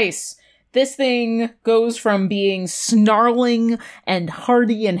 Wow, nice. This thing goes from being snarling and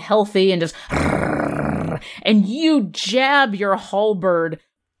hardy and healthy and just... And you jab your halberd.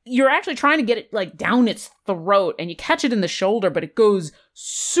 You're actually trying to get it, like, down its throat, and you catch it in the shoulder, but it goes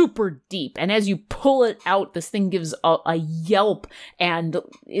super deep. And as you pull it out, this thing gives a yelp, and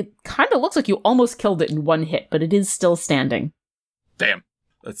it kind of looks like you almost killed it in one hit, but it is still standing. Damn.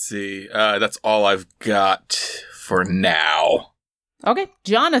 Let's see. That's all I've got for now. Okay,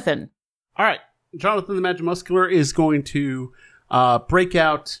 Jonathan. All right. Jonathan the Magic Muscular is going to break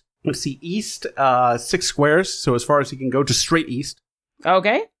out, let's see, east 6 squares, so as far as he can go, just straight east.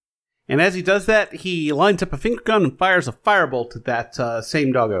 Okay. And as he does that, he lines up a finger gun and fires a firebolt at that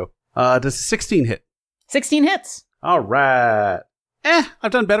same doggo. Does a 16 hit? 16 hits. All right.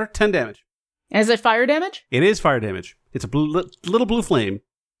 I've done better. 10 damage. Is it fire damage? It is fire damage. It's a little blue flame.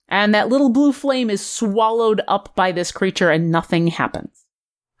 And that little blue flame is swallowed up by this creature and nothing happens.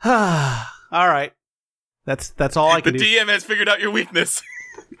 All right. That's all I The can do. DM has figured out your weakness.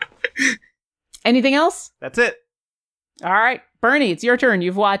 Anything else? That's it. All right, Bernie, it's your turn.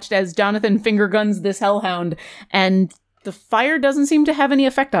 You've watched as Jonathan finger guns this hellhound, and the fire doesn't seem to have any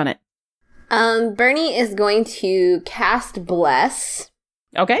effect on it. Bernie is going to cast Bless.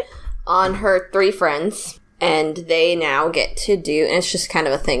 Okay. on her 3 friends. And they now get to do, and it's just kind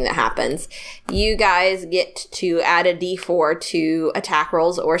of a thing that happens. You guys get to add a d4 to attack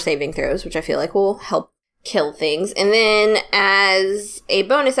rolls or saving throws, which I feel like will help kill things. And then as a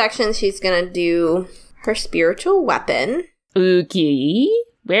bonus action, she's going to do her spiritual weapon. Okay.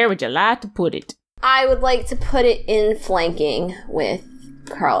 Where would you like to put it? I would like to put it in flanking with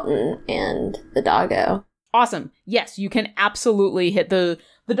Carlton and the doggo. Awesome. Yes, you can absolutely hit the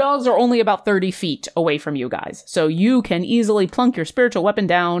dogs are only about 30 feet away from you guys. So you can easily plunk your spiritual weapon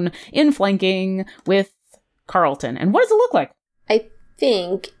down in flanking with Carlton. And what does it look like? I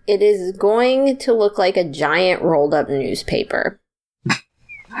think it is going to look like a giant rolled up newspaper.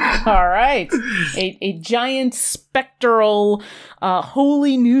 All right. A giant spectral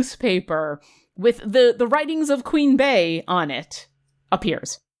holy newspaper with the writings of Queen Bey on it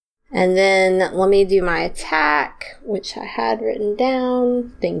appears. And then let me do my attack, which I had written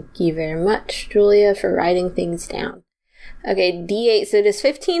down. Thank you very much, Julia, for writing things down. Okay, D8, so does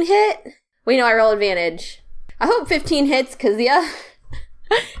 15 hit? Wait, no, I roll advantage. I hope 15 hits, because the other...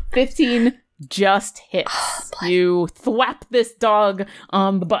 15 just hits. You thwap this dog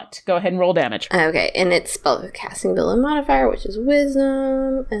on the butt. Go ahead and roll damage. Okay, and it's spellcasting ability modifier, which is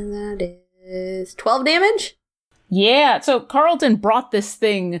wisdom, and that is 12 damage? Yeah, so Carlton brought this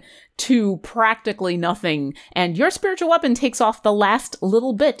thing to practically nothing, and your spiritual weapon takes off the last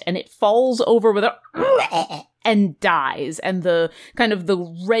little bit, and it falls over with a and dies, and the kind of the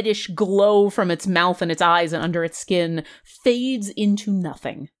reddish glow from its mouth and its eyes and under its skin fades into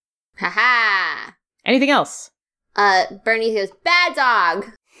nothing. Ha-ha! Anything else? Bernie goes, bad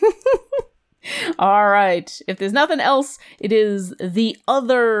dog! All right. If there's nothing else, it is the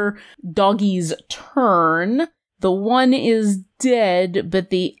other doggie's turn. The one is dead, but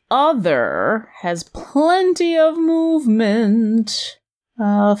the other has plenty of movement.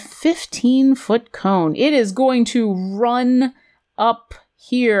 15-foot cone. It is going to run up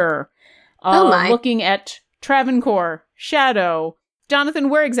here. Oh my. Looking at Travancore, Shadow. Jonathan,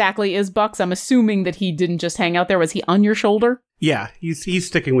 where exactly is Bucks? I'm assuming that he didn't just hang out there. Was he on your shoulder? Yeah, he's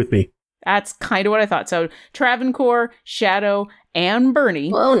sticking with me. That's kind of what I thought. So Travancore, Shadow, and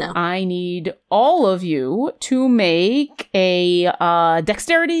Bernie. Oh, no. I need all of you to make a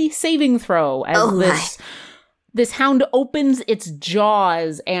dexterity saving throw as this hound opens its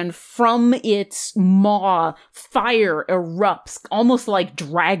jaws, and from its maw, fire erupts, almost like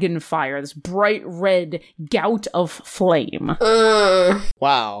dragon fire, this bright red gout of flame.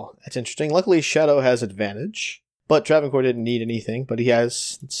 Wow, that's interesting. Luckily, Shadow has advantage. But Travancore didn't need anything, but he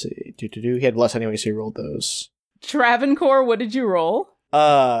has, let's see, he had less anyway, so he rolled those. Travancore, what did you roll?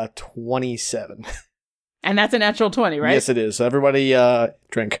 27. And that's a natural 20, right? Yes, it is. So everybody,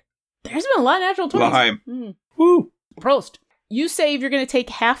 drink. There's been a lot of natural 20s. Lime. Woo! Prost. You save, you're going to take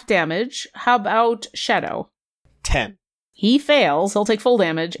half damage. How about Shadow? 10. He fails, he'll take full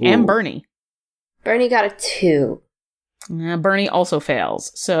damage. Ooh. And Bernie. Bernie got a 2. Bernie also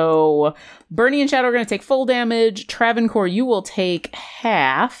fails. So Bernie and Shadow are going to take full damage. Travancore, you will take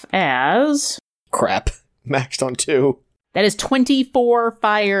half as... Crap. Maxed on 2. That is 24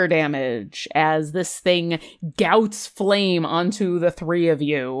 fire damage as this thing gouts flame onto the 3 of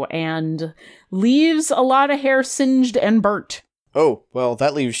you and leaves a lot of hair singed and burnt. Oh, well,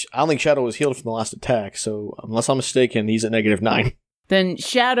 that leaves... I don't think Shadow was healed from the last attack, so unless I'm mistaken, he's at -9. Then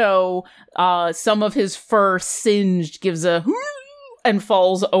Shadow, some of his fur singed, gives a and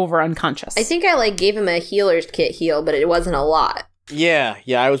falls over unconscious. I think I gave him a healer's kit heal, but it wasn't a lot. Yeah,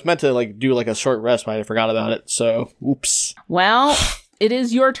 I was meant to do a short rest, but I forgot about it, so oops. Well, it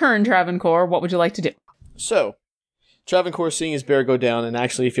is your turn, Travancore. What would you like to do? So, Travancore, seeing his bear go down and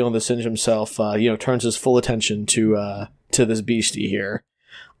actually feeling the singe himself, turns his full attention to this beastie here.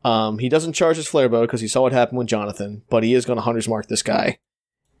 He doesn't charge his flare bow because he saw what happened with Jonathan, but he is going to hunter's mark this guy.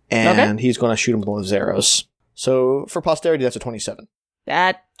 And he's going to shoot him with one of his arrows. So, for posterity, that's a 27.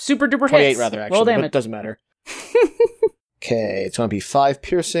 That super duper 28 hits. rather, actually, Roll but damage. it doesn't matter. Okay, it's going to be 5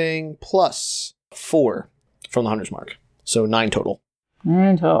 piercing plus 4 from the hunter's mark. So 9 total.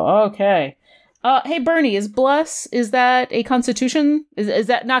 Okay. Hey, Bernie, is Bless, is that a constitution? Is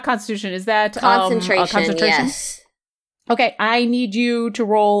that not constitution? Is that Concentration, yes. Okay, I need you to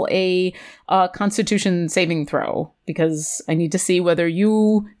roll a constitution saving throw because I need to see whether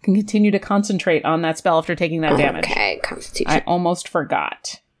you can continue to concentrate on that spell after taking that damage. Okay, constitution. I almost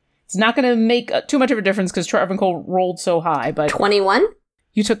forgot. It's not going to make too much of a difference because Travancore rolled so high, but... 21?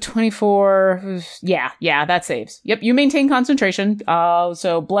 You took 24. Yeah, that saves. Yep, you maintain concentration.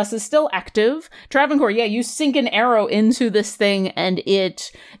 So Bless is still active. Travancore, you sink an arrow into this thing and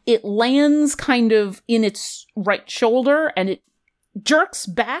it lands kind of in its right shoulder and it jerks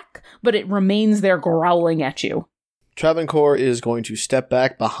back, but it remains there growling at you. Travancore is going to step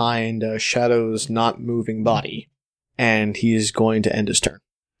back behind Shadow's not moving body, and he's going to end his turn.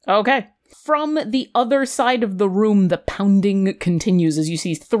 Okay. From the other side of the room, the pounding continues as you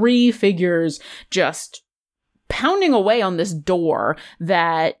see 3 figures just pounding away on this door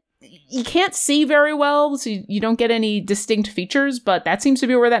that you can't see very well, so you don't get any distinct features, but that seems to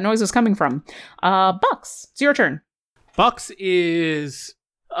be where that noise is coming from. Bucks, it's your turn. Bucks is...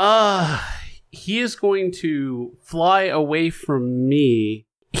 he is going to fly away from me.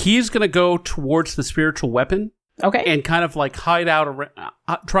 He's going to go towards the spiritual weapon. Okay. And kind of like hide out,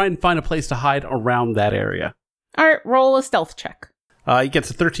 try and find a place to hide around that area. All right, roll a stealth check. He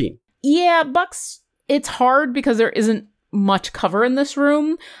gets a 13. Yeah, Bucks, it's hard because there isn't much cover in this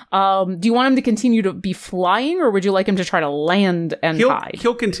room. Do you want him to continue to be flying, or would you like him to try to land and hide?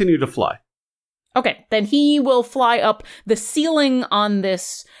 He'll continue to fly. Okay, then he will fly up. The ceiling on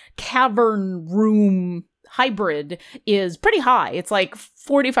this cavern room hybrid is pretty high. It's like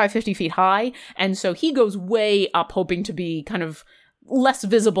 45, 50 feet high. And so he goes way up, hoping to be kind of less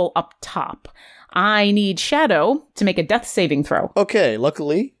visible up top. I need Shadow to make a death saving throw. Okay,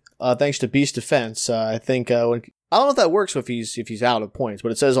 luckily, thanks to Beast Defense, I think I don't know if that works if he's out of points,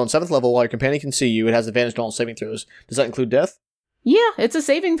 but it says on 7th level, while your companion can see you, it has advantage on all saving throws. Does that include death? Yeah, it's a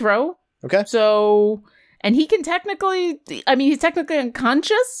saving throw. Okay. So, and he can technically, he's technically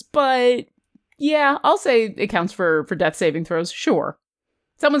unconscious, but yeah, I'll say it counts for death saving throws. Sure.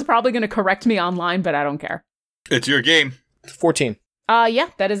 Someone's probably going to correct me online, but I don't care. It's your game. 14. Yeah,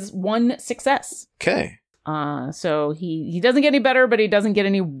 that is 1 success. Okay. So he doesn't get any better, but he doesn't get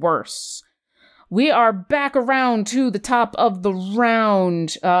any worse. We are back around to the top of the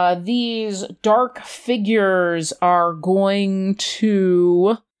round. These dark figures are going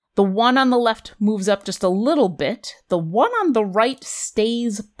to... The one on the left moves up just a little bit. The one on the right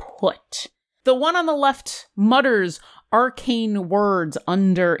stays put. The one on the left mutters arcane words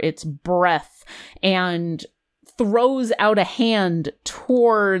under its breath and throws out a hand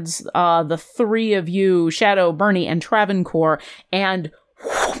towards the 3 of you, Shadow, Bernie, and Travancore, and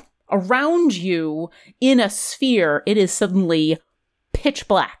around you in a sphere, it is suddenly pitch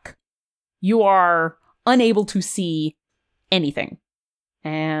black. You are unable to see anything.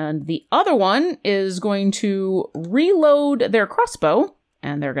 And the other one is going to reload their crossbow,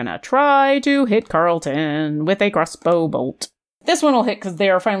 and they're going to try to hit Carlton with a crossbow bolt. This one will hit because they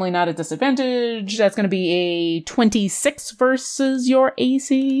are finally not at disadvantage. That's going to be a 26 versus your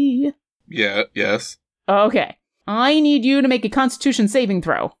AC. Yeah, yes. Okay. I need you to make a Constitution saving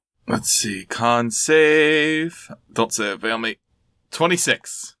throw. Let's see. Con save. Don't save, fail me.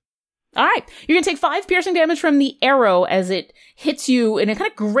 26. All right. You're going to take 5 piercing damage from the arrow as it hits you, and it kind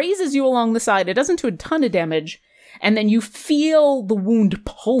of grazes you along the side. It doesn't do a ton of damage. And then you feel the wound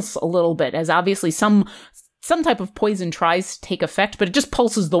pulse a little bit, as obviously some type of poison tries to take effect, but it just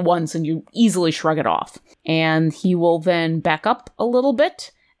pulses the once, and you easily shrug it off. And he will then back up a little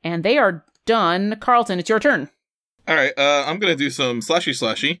bit, and they are done. Carlton, it's your turn. All right, I'm going to do some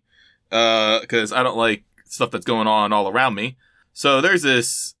slashy, because I don't like stuff that's going on all around me. So there's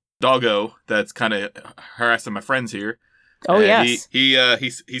this doggo that's kind of harassing my friends here. Oh, yes.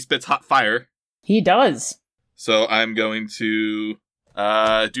 He spits hot fire. He does. So I'm going to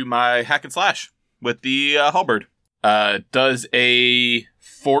do my hack and slash with the halberd. Does a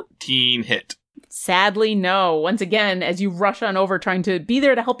 14 hit? Sadly, no. Once again, as you rush on over trying to be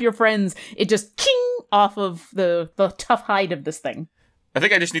there to help your friends, it just king off of the tough hide of this thing. I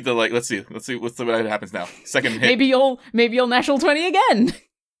think I just need to let's see what happens now. Second hit. Maybe you'll natural 20 again.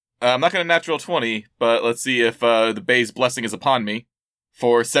 I'm not going to natural 20, but let's see if the Bay's blessing is upon me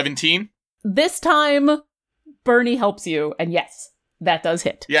for 17. This time, Bernie helps you, and yes, that does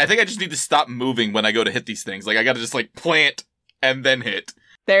hit. Yeah, I think I just need to stop moving when I go to hit these things. Like, I got to just plant and then hit.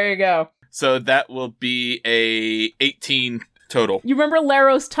 There you go. So that will be a 18 total. You remember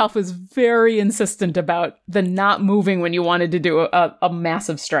Laros Tuff was very insistent about the not moving when you wanted to do a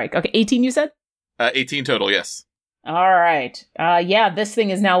massive strike. Okay, 18 you said? 18 total, yes. All right. Yeah, this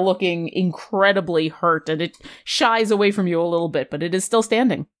thing is now looking incredibly hurt, and it shies away from you a little bit, but it is still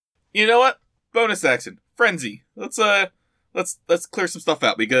standing. You know what? Bonus action. Frenzy. Let's clear some stuff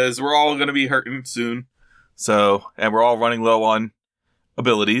out, because we're all going to be hurting soon. So, and we're all running low on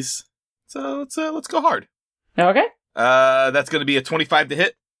abilities. So let's go hard. Okay. That's going to be a 25 to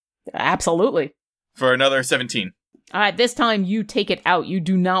hit. Absolutely. For another 17. All right, this time you take it out. You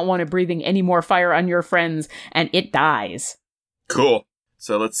do not want it breathing any more fire on your friends, and it dies. Cool.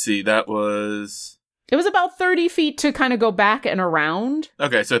 So let's see, it was about 30 feet to kind of go back and around.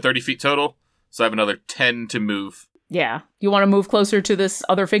 Okay, so 30 feet total. So I have another 10 to move. Yeah. You want to move closer to this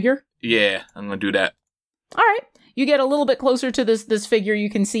other figure? Yeah, I'm gonna do that. All right. You get a little bit closer to this figure. You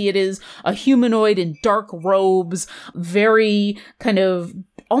can see it is a humanoid in dark robes, very kind of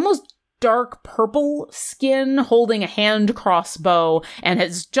almost dark purple skin, holding a hand crossbow, and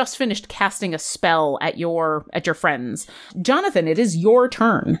has just finished casting a spell at your friends. Jonathan, it is your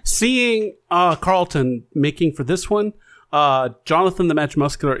turn. Seeing Carlton making for this one, Jonathan the Match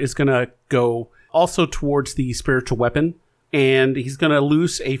Muscular is going to go also towards the spiritual weapon, and he's going to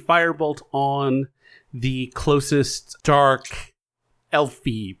loose a firebolt on the closest dark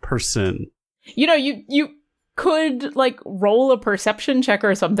elfy person. You know, you could, like, roll a perception check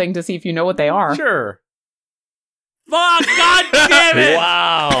or something to see if you know what they are. Sure. Fuck, god damn it!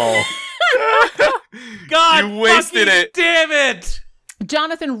 Wow. God You wasted fucking it. damn it!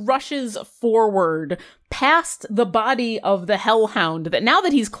 Jonathan rushes forward past the body of the hellhound that now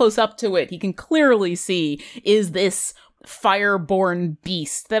that he's close up to it, he can clearly see is this fireborn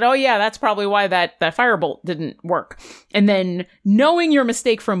beast that, oh yeah, that's probably why that firebolt didn't work. And then, knowing your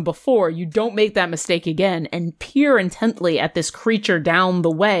mistake from before, you don't make that mistake again and peer intently at this creature down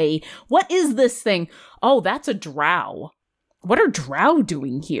the way. What is this thing? Oh, that's a drow. What are drow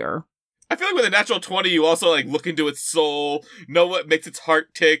doing here? I feel like with a natural 20, you also, like, look into its soul, know what makes its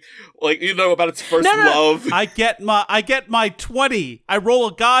heart tick, like, you know about its first love. I get my 20. I roll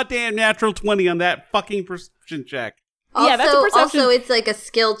a goddamn natural 20 on that fucking perception check. Yeah, that's a perception. Also, it's like a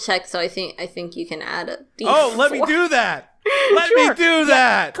skill check, so I think you can add a D4. Oh, let me do that. Let me do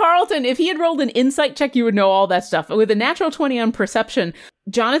that. Carlton, if he had rolled an insight check, you would know all that stuff. With a natural 20 on perception,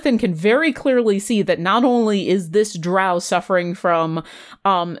 Jonathan can very clearly see that not only is this drow suffering from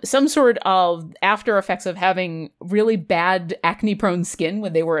some sort of after effects of having really bad acne-prone skin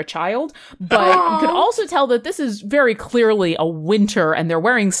when they were a child, but you could also tell that this is very clearly a winter and they're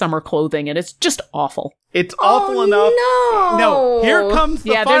wearing summer clothing, and it's just awful. It's awful enough. No, here comes the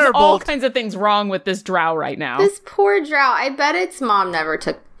Yeah, there's all firebolt. kinds of things wrong with this drow right now. This poor drow. I bet its mom never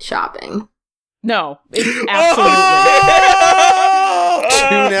took shopping. No, it's absolutely.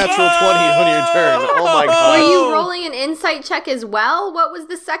 Two natural 20s on your turn. Oh my Were god. you rolling an insight check as well? What was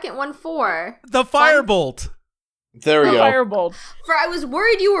the second one for? The firebolt. There we The go. firebolt. For I was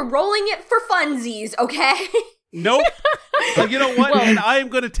worried you were rolling it for funsies, okay? Nope. You know what? And I am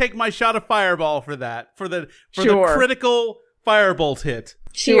going to take my shot of fireball for that. For the Sure. critical firebolt hit.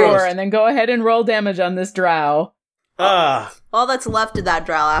 Sure, and then go ahead and roll damage on this drow. All that's left of that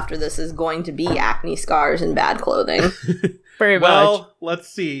drow after this is going to be acne scars and bad clothing. Very much. Well, let's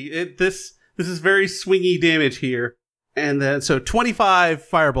see. This is very swingy damage here. And then, so 25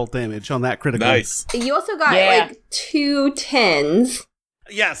 firebolt damage on that critical. Nice. You also got Yeah. like 2 10s.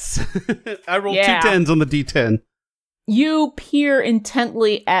 Yes. I rolled Yeah. 2 10s on the D10. You peer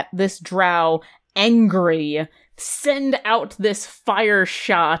intently at this drow, angry, send out this fire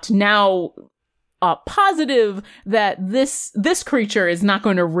shot, now positive that this creature is not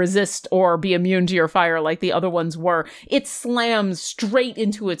going to resist or be immune to your fire like the other ones were. It slams straight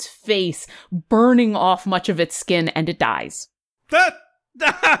into its face, burning off much of its skin, and it dies.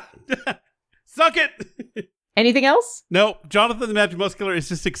 Suck it! Anything else? Nope. Jonathan the Magic Muscular is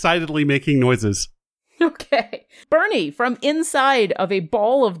just excitedly making noises. Okay. Bernie, from inside of a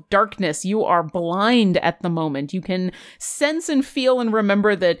ball of darkness, you are blind at the moment. You can sense and feel and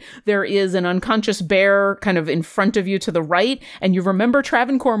remember that there is an unconscious bear kind of in front of you to the right, and you remember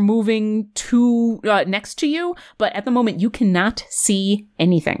Travancore moving next to you, but at the moment you cannot see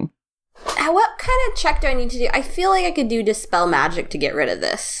anything. What kind of check do I need to do? I feel like I could do Dispel Magic to get rid of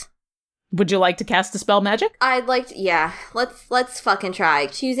this. Would you like to cast Dispel Magic? I'd like to, yeah. Let's fucking try.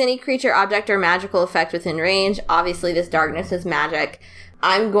 Choose any creature, object, or magical effect within range. Obviously, this darkness is magic.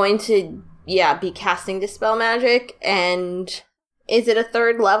 I'm going to, be casting Dispel Magic. And is it a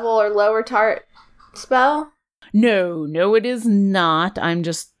 3rd level or lower spell? No, it is not. I'm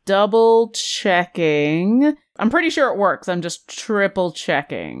just double checking. I'm pretty sure it works. I'm just triple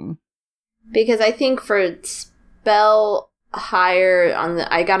checking. Because I think for spell higher on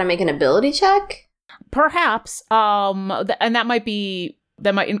I gotta make an ability check. Perhaps, and that might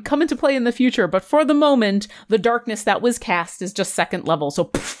come into play in the future, but for the moment, the darkness that was cast is just 2nd level, so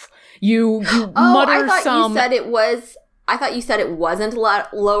poof, you mutter some... I thought you said it wasn't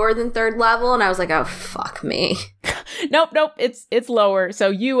lower than 3rd level, and I was like, oh, fuck me. Nope, it's lower, so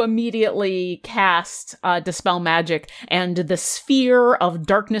you immediately cast Dispel Magic, and the sphere of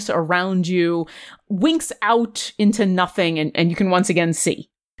darkness around you winks out into nothing, and you can once again see.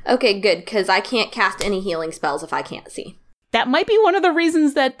 Okay, good, because I can't cast any healing spells if I can't see. That might be one of the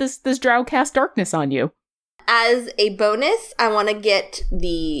reasons that this drow cast darkness on you. As a bonus, I want to get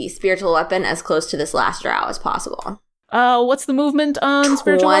the spiritual weapon as close to this last drow as possible. What's the movement on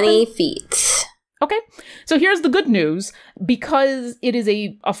spiritual weapon? 20 feet. Okay. So here's the good news. Because it is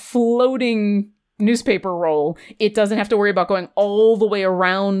a floating newspaper roll, it doesn't have to worry about going all the way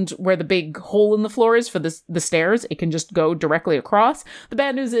around where the big hole in the floor is for the stairs. It can just go directly across. The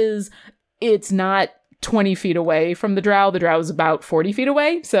bad news is it's not 20 feet away from the drow. The drow is about 40 feet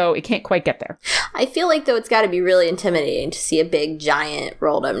away, so it can't quite get there. I feel like, though, it's got to be really intimidating to see a big, giant,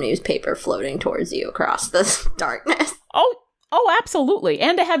 rolled-up newspaper floating towards you across the darkness. Oh, absolutely.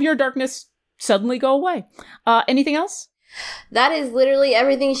 And to have your darkness suddenly go away. Anything else? That is literally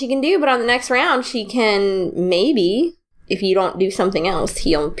everything she can do, but on the next round, she can maybe, if you don't do something else,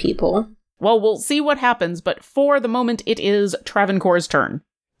 heal people. Well, we'll see what happens, but for the moment, it is Travancore's turn.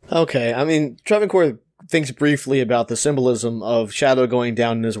 Okay, I mean, Travancore thinks briefly about the symbolism of shadow going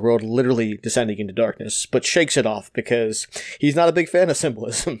down in his world, literally descending into darkness, but shakes it off because he's not a big fan of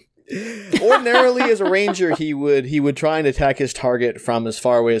symbolism. Ordinarily, as a ranger, he would try and attack his target from as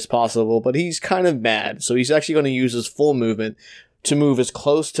far away as possible, but he's kind of mad, so he's actually going to use his full movement to move as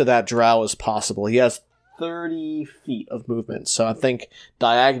close to that drow as possible. He has 30 feet of movement, so I think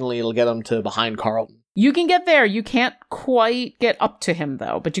diagonally it'll get him to behind Carlton. You can get there. You can't quite get up to him,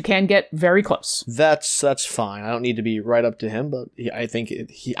 though, but you can get very close. That's fine. I don't need to be right up to him, but I think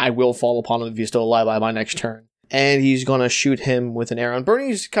I will fall upon him if he's still alive by my next turn. And he's gonna shoot him with an arrow. And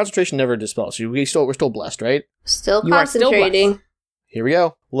Bernie's concentration never dispels. So we're still blessed, right? Still You are still concentrating. blessed. Here we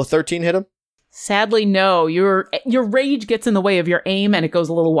go. Will a 13 hit him? Sadly, no. Your rage gets in the way of your aim, and it goes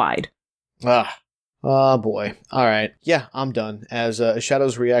a little wide. Oh boy. All right. Yeah, I'm done. As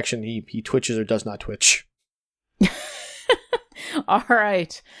Shadow's reaction, he twitches or does not twitch. All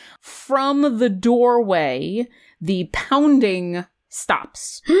right. From the doorway, the pounding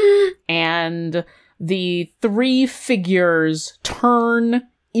stops, and the three figures turn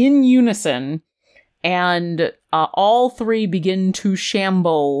in unison, and all three begin to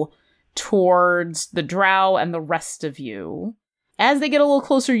shamble towards the drow and the rest of you. As they get a little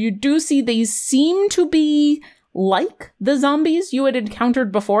closer, you do see they seem to be like the zombies you had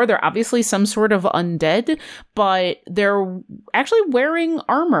encountered before. They're obviously some sort of undead, but they're actually wearing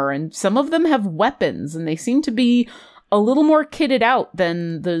armor, and some of them have weapons, and they seem to be a little more kitted out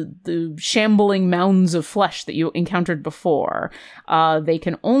than the shambling mounds of flesh that you encountered before. They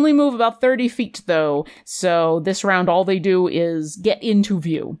can only move about 30 feet, though, so this round all they do is get into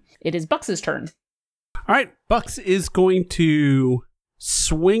view. It is Bucks's turn. All right, Bucks is going to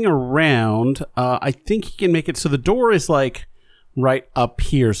swing around. I think he can make it. So the door is like right up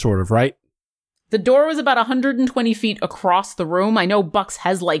here, sort of, right? The door was about 120 feet across the room. I know Bucks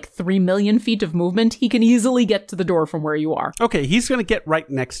has like 3 million feet of movement. He can easily get to the door from where you are. Okay, he's going to get right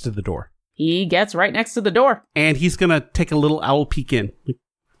next to the door. He gets right next to the door. And he's going to take a little owl peek in.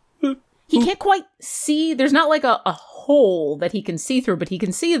 He can't quite see. There's not like a hole that he can see through, but he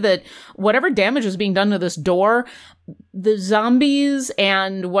can see that whatever damage is being done to this door, the zombies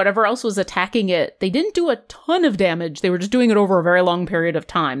and whatever else was attacking it, they didn't do a ton of damage. They were just doing it over a very long period of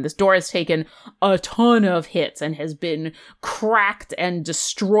time. This door has taken a ton of hits and has been cracked and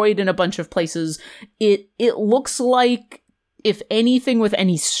destroyed in a bunch of places. It looks like if anything with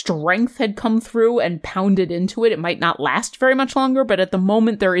any strength had come through and pounded into it, it might not last very much longer, but at the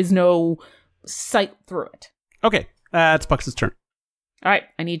moment there is no sight through it. Okay, it's Bucks' turn. All right,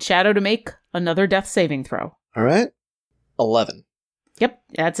 I need Shadow to make another death saving throw. All right. 11. Yep,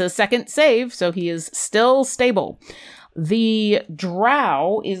 that's a second save, so he is still stable. The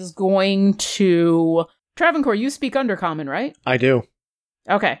drow is going to... Travancore, you speak Undercommon, right? I do.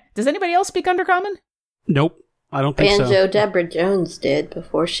 Okay. Does anybody else speak Undercommon? Nope, I don't think so. Banjo Deborah Jones did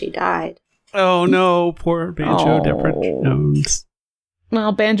before she died. Oh no, poor Banjo Deborah Jones.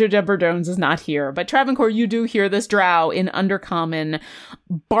 Well, Banjo Deborah Jones is not here, but Travancore, you do hear this drow in Undercommon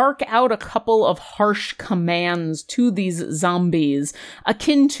bark out a couple of harsh commands to these zombies,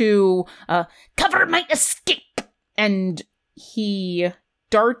 akin to, cover my escape! And he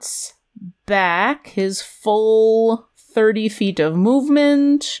darts back his full 30 feet of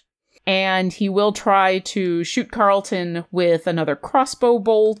movement, and he will try to shoot Carlton with another crossbow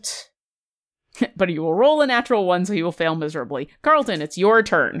bolt. But he will roll a natural one, so he will fail miserably. Carlton, it's your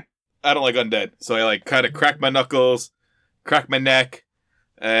turn. I don't like undead, so I kind of crack my knuckles, crack my neck,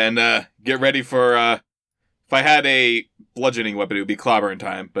 and get ready for, if I had a bludgeoning weapon, it would be clobbering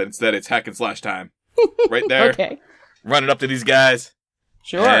time, but instead it's hack and slash time. Right there. Okay. Running up to these guys.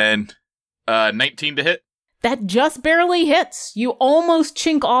 Sure. And 19 to hit. That just barely hits. You almost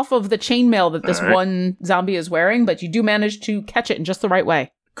chink off of the chainmail that this one zombie is wearing, but you do manage to catch it in just the right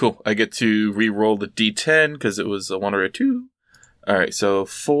way. Cool. I get to re-roll the d10 because it was a 1 or a 2. All right, so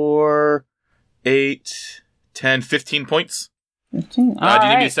 4, 8, 10, 15 points. 15. Do you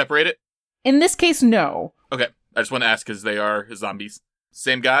need me to separate it? In this case, no. Okay. I just want to ask because they are zombies.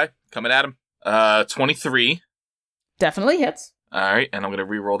 Same guy, coming at him. 23. Definitely hits. All right, and I'm going to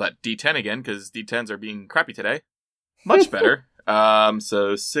re-roll that d10 again because d10s are being crappy today. Much better.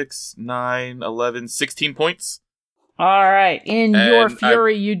 So 6, 9, 11, 16 points. All right. In And your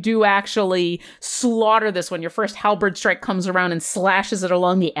fury, you do actually slaughter this one. Your first halberd strike comes around and slashes it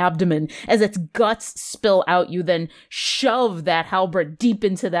along the abdomen. As its guts spill out, you then shove that halberd deep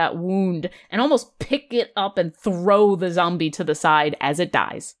into that wound and almost pick it up and throw the zombie to the side as it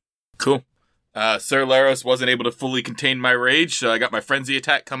dies. Cool. Sir Laros wasn't able to fully contain my rage, so I got my frenzy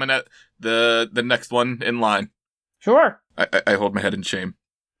attack coming at the next one in line. Sure. I hold my head in shame.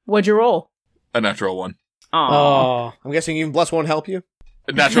 What'd you roll? A natural 1. Aw. I'm guessing even plus 1 help you?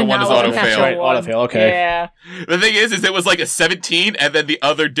 A natural 1 is No, auto natural fail. Right, one. auto-fail, okay. Yeah. The thing is it was like a 17, and then the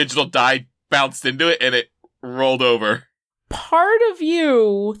other digital die bounced into it, and it rolled over. Part of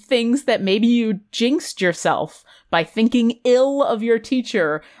you thinks that maybe you jinxed yourself by thinking ill of your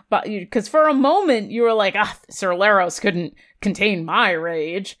teacher, but because for a moment you were like, Sir Laros couldn't contain my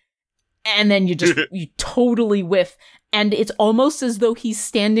rage, and then you totally whiff, and it's almost as though he's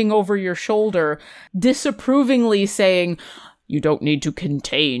standing over your shoulder, disapprovingly saying, "You don't need to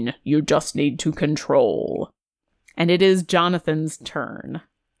contain, you just need to control." And it is Jonathan's turn.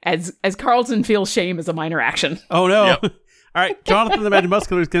 As Carlton feels shame as a minor action. Oh no! Yep. All right, Jonathan the Magic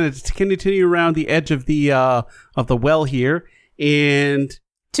Muscular is going to continue around the edge of the well here, and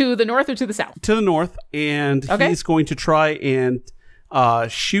To the north or to the south? to the north, and Okay. he's going to try and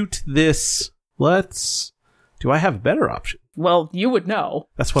shoot this. Do I have a better option? Well, you would know.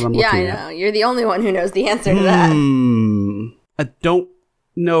 That's what I'm Yeah, looking I at. know. You're the only one who knows the answer to that. I don't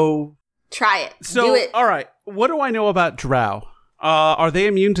know. Try it. So, Do it. all right, what do I know about drow? Are they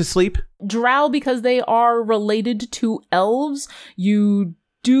immune to sleep? Drow, because they are related to elves, you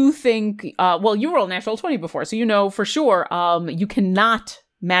do think, you rolled a natural 20 before, so you know for sure, you cannot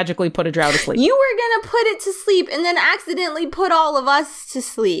magically put a drow to sleep. You were gonna put it to sleep and then accidentally put all of us to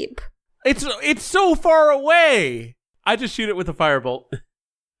sleep. It's so far away. I just shoot it with a firebolt.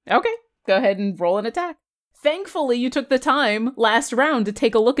 Okay, go ahead and roll an attack. Thankfully, you took the time last round to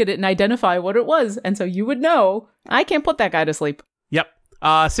take a look at it and identify what it was, and so you would know, I can't put that guy to sleep. Yep.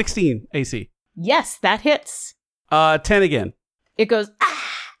 16 AC. Yes, that hits. 10 again. It goes,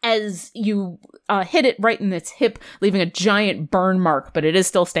 as you hit it right in its hip, leaving a giant burn mark, but it is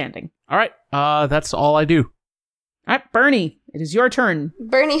still standing. All right. That's all I do. All right, Bernie, it is your turn.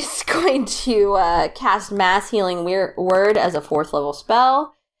 Bernie's going to cast Mass Healing Word as a 4th level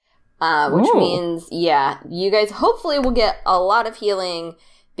spell, which Ooh. means, you guys hopefully will get a lot of healing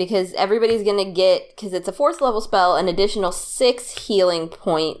because everybody's going to get, because it's a 4th level spell, an additional 6 healing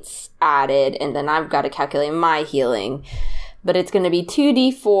points added, and then I've got to calculate my healing. But it's going to be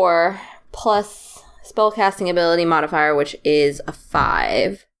 2d4 plus spellcasting ability modifier, which is a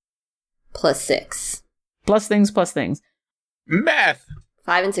 5, plus 6. Plus things. Math!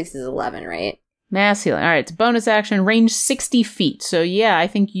 5 and 6 is 11, right? Mass healing. All right, it's bonus action, range 60 feet. So yeah, I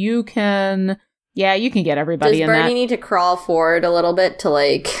think you can get everybody Does in Bernie that. need to crawl forward a little bit to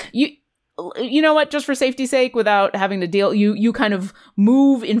like... You know what? Just for safety's sake, without having to deal, you kind of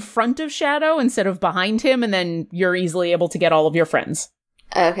move in front of Shadow instead of behind him, and then you're easily able to get all of your friends.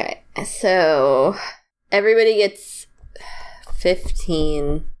 Okay, so everybody gets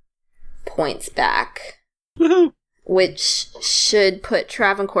 15 points back, Woohoo! which should put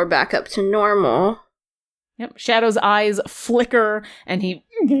Travancore back up to normal. Yep. Shadow's eyes flicker, and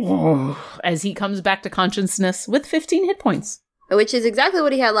as he comes back to consciousness with 15 hit points. Which is exactly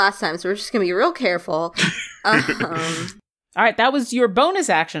what he had last time, so we're just gonna be real careful. All right, that was your bonus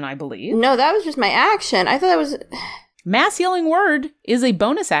action, I believe. No, that was just my action. I thought that was... Mass Healing Word is a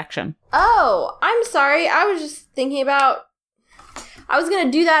bonus action. Oh, I'm sorry. I was just thinking about... I was gonna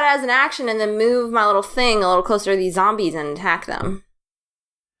do that as an action and then move my little thing a little closer to these zombies and attack them.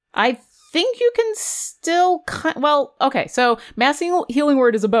 I think you can still... okay, so Mass Healing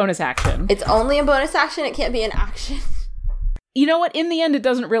Word is a bonus action. It's only a bonus action, it can't be an action. You know what? In the end, it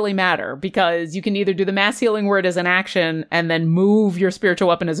doesn't really matter, because you can either do the Mass Healing Word as an action and then move your spiritual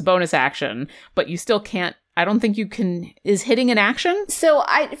weapon as a bonus action, but you still can't... I don't think you can... Is hitting an action? So,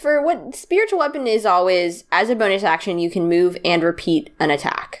 for what spiritual weapon is always, as a bonus action, you can move and repeat an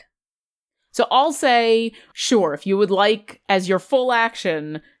attack. So I'll say, sure, if you would like, as your full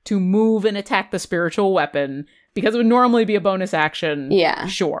action, to move and attack the spiritual weapon, because it would normally be a bonus action, Yeah.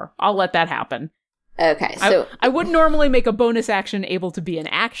 sure, I'll let that happen. Okay, so I would normally make a bonus action able to be an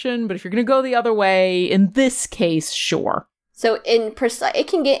action, but if you're going to go the other way, in this case, sure. so it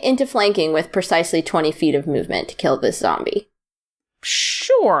can get into flanking with precisely 20 feet of movement to kill this zombie.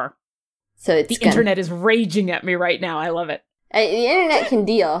 Sure. So it's The internet is raging at me right now. I love it. The internet can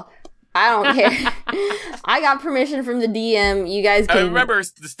deal. I don't care. I got permission from the DM. You guys can. I remember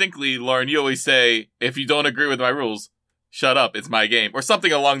distinctly, Lauren, you always say, if you don't agree with my rules, shut up, it's my game. Or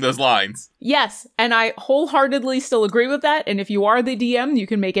something along those lines. Yes, and I wholeheartedly still agree with that. And if you are the DM, you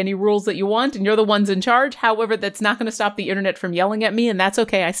can make any rules that you want, and you're the ones in charge. However, that's not going to stop the internet from yelling at me, and that's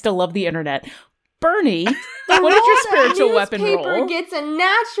okay. I still love the internet. Bernie, what did your spiritual weapon Newspaper roll? gets a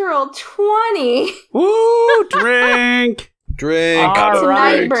natural 20. Woo! Drink. Drink. All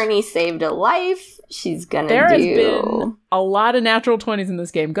Tonight, right. Bernie saved a life. She's gonna There has do. been a lot of natural 20s in this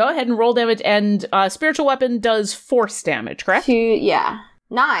game. Go ahead and roll damage, and spiritual weapon does force damage, correct? 9.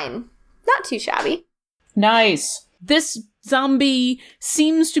 Not too shabby. Nice. This zombie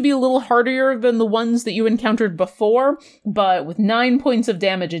seems to be a little hardier than the ones that you encountered before, but with 9 points of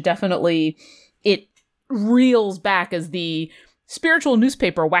damage, it reels back as the spiritual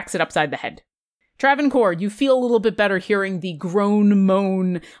newspaper whacks it upside the head. Travancore, you feel a little bit better hearing the groan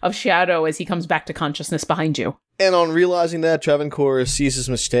moan of Shadow as he comes back to consciousness behind you. And on realizing that, Travancore sees his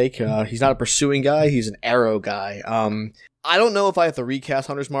mistake. He's not a pursuing guy, he's an arrow guy. I don't know if I have to recast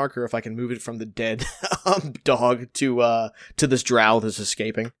Hunter's Mark or if I can move it from the dead dog to this drow that's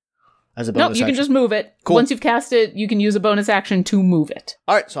escaping as a bonus Nope, you action. can just move it. Cool. Once you've cast it, you can use a bonus action to move it.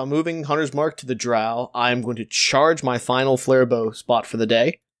 Alright, so I'm moving Hunter's Mark to the drow. I'm going to charge my final flare bow spot for the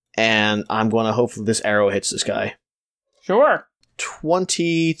day. And I'm going to hopefully this arrow hits this guy. Sure.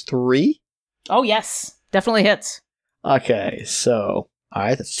 23? Oh, yes. Definitely hits. Okay, so...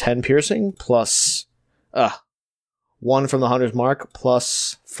 Alright, that's 10 piercing, plus... 1 from the Hunter's Mark,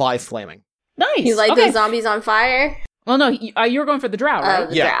 plus 5 flaming. Nice. You light okay. those zombies on fire? Well, no, you're going for the drow, right?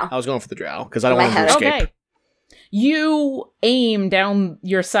 The Yeah, drow. I was going for the drow, because I don't My want him to head. escape. Okay. You aim down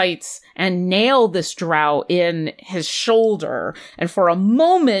your sights and nail this drow in his shoulder, and for a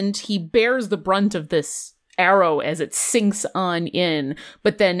moment he bears the brunt of this arrow as it sinks on in,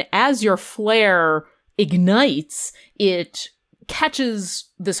 but then as your flare ignites, it catches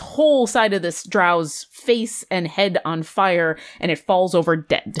this whole side of this drow's face and head on fire, and it falls over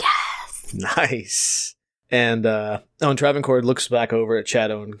dead. Nice. And Travancore looks back over at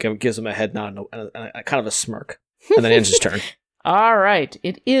Shadow and gives him a head nod and a kind of a smirk. And then ends his turn. All right,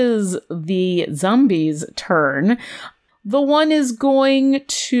 it is the zombie's turn. The one is going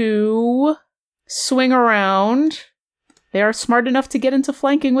to swing around. They are smart enough to get into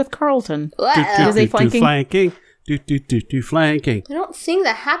flanking with Carlton. Is a flanking? Flanking. Flanking. You don't sing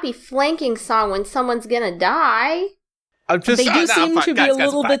the happy flanking song when someone's gonna die. I'm just. They do seem fine, to be guys, a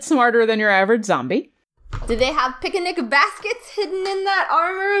little bit smarter than your average zombie. Did they have picnic baskets hidden in that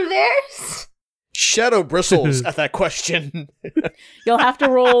armor of theirs? Shadow bristles at that question. You'll have to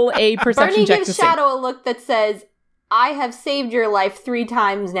roll a perception Bernie check to gives see. Shadow a look that says, I have saved your life 3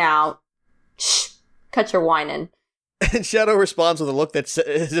 times now. Shh, cut your whining. And Shadow responds with a look that's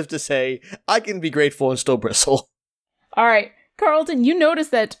as if to say, I can be grateful and still bristle. All right, Carlton, you notice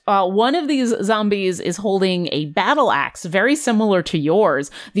that one of these zombies is holding a battle axe, very similar to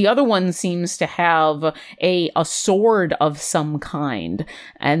yours. The other one seems to have a sword of some kind.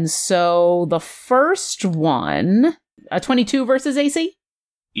 And so the first one, a 22 versus AC?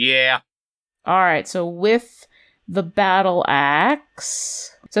 Yeah. All right, so with the battle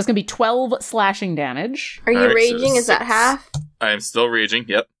axe, so it's going to be 12 slashing damage. Are you Alright, so raging? Is that 6. half? I am still raging,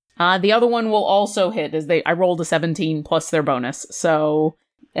 yep. The other one will also hit as I rolled a 17 plus their bonus. So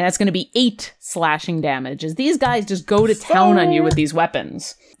that's going to be 8 slashing damage as these guys just go to town on you with these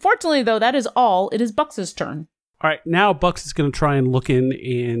weapons. Fortunately, though, that is all. It is Bucks' turn. All right, now Bucks is going to try and look in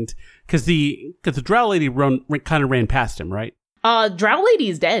and because the drow lady kind of ran past him, right? Drow Lady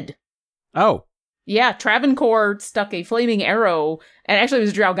is dead. Oh, Yeah, Travancore stuck a flaming arrow, and actually it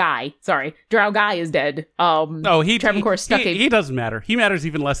was Drow Guy. Sorry, Drow Guy is dead. Travancore stuck he doesn't matter. He matters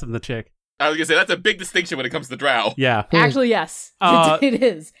even less than the chick. I was gonna say, that's a big distinction when it comes to drow. Yeah. Actually, yes, it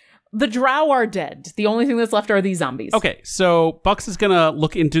is. The Drow are dead. The only thing that's left are these zombies. Okay, so Bucks is going to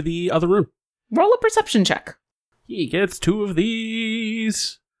look into the other room. Roll a perception check. He gets 2 of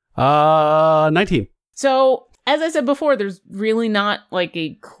these. 19. So, as I said before, there's really not like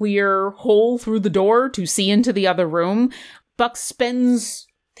a clear hole through the door to see into the other room. Buck spends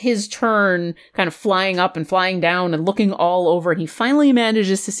his turn kind of flying up and flying down and looking all over, and he finally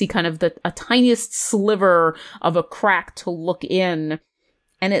manages to see kind of a tiniest sliver of a crack to look in.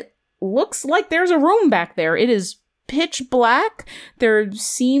 And it looks like there's a room back there. It is pitch black. There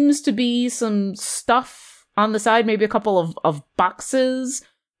seems to be some stuff on the side, maybe a couple of boxes.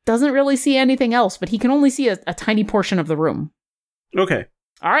 Doesn't really see anything else, but he can only see a tiny portion of the room. Okay.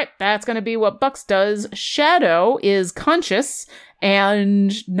 All right, that's going to be what Bucks does. Shadow is conscious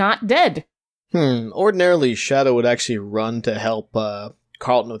and not dead. Ordinarily, Shadow would actually run to help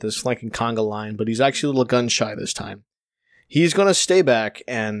Carlton with his flanking conga line, but he's actually a little gun shy this time. He's going to stay back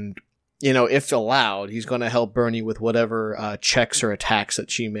and, if allowed, he's going to help Bernie with whatever checks or attacks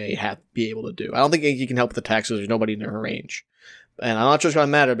that she may be able to do. I don't think he can help with attacks because there's nobody in her range. And I'm not sure it's going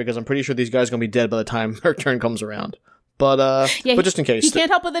to matter because I'm pretty sure these guys are going to be dead by the time her turn comes around. But just in case. He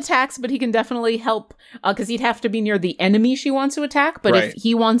can't help with attacks, but he can definitely help because he'd have to be near the enemy she wants to attack. But if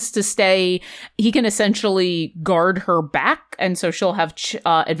he wants to stay, he can essentially guard her back. And so she'll have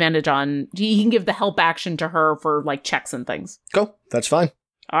advantage on, he can give the help action to her for like checks and things. Cool. That's fine.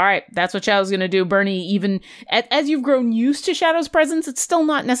 All right, that's what Shadow's going to do. Bernie, even as you've grown used to Shadow's presence, it's still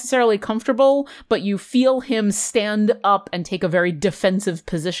not necessarily comfortable, but you feel him stand up and take a very defensive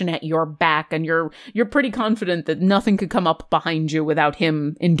position at your back, and you're pretty confident that nothing could come up behind you without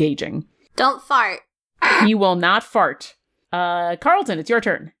him engaging. Don't fart. He will not fart. Carlton, it's your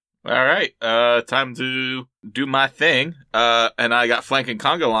turn. All right, time to do my thing. And I got flanking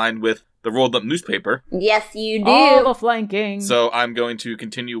conga line with the rolled up newspaper. Yes, you do. All the flanking. So I'm going to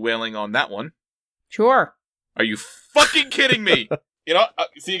continue wailing on that one. Sure. Are you fucking kidding me?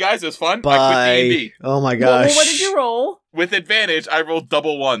 See you guys, it was fun. Bye. I quit D&D. Oh my gosh. Well, what did you roll? With advantage, I rolled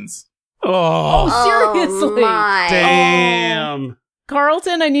double ones. Oh, seriously? My. damn.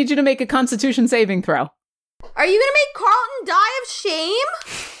 Carlton, I need you to make a Constitution saving throw. Are you gonna make Carlton die of shame?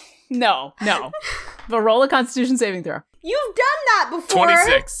 No. But roll a Constitution saving throw. You've done that before.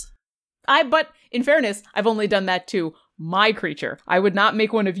 26. But in fairness, I've only done that to my creature. I would not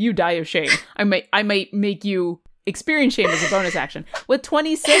make one of you die of shame. I might make you experience shame as a bonus action. With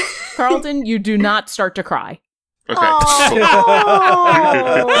 26, Carlton, you do not start to cry. Okay. Oh.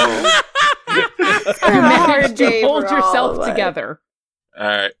 You managed to hold yourself together. All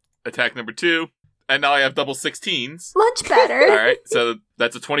right. Attack number 2. And now I have double 16s. Much better. All right. So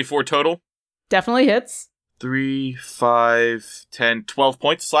that's a 24 total. Definitely hits. 3, 5, 10, 12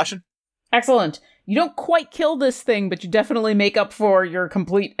 points slashing. Excellent. You don't quite kill this thing, but you definitely make up for your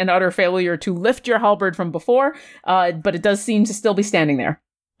complete and utter failure to lift your halberd from before, but it does seem to still be standing there.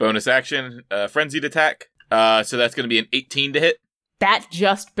 Bonus action, frenzied attack. So that's going to be an 18 to hit. That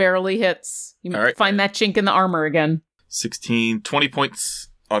just barely hits. You All right. find that chink in the armor again. 16, 20 points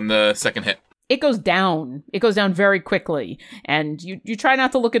on the second hit. It goes down. It goes down very quickly, and you try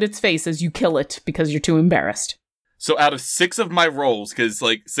not to look at its face as you kill it because you're too embarrassed. So out of 6 of my rolls, because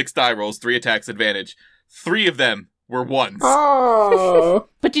 6 die rolls, 3 attacks advantage, 3 of them were ones. Oh.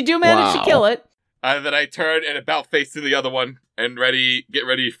 But you do manage to kill it. Then I turn and about face to the other one and get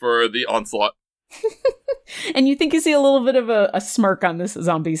ready for the onslaught. And you think you see a little bit of a smirk on this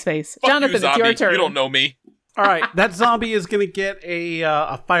zombie's face. Fuck Jonathan, you, zombie. it's your turn. You don't know me. All right, that zombie is going to get a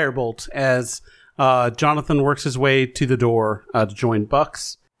firebolt as Jonathan works his way to the door to join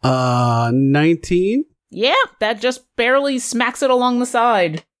Bucks. 19. Yeah, that just barely smacks it along the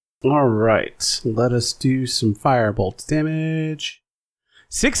side. All right, let us do some firebolt damage.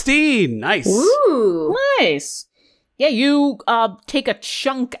 16. Nice. Ooh. Nice. Yeah, you take a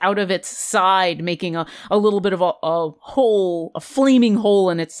chunk out of its side, making a little bit of a hole, a flaming hole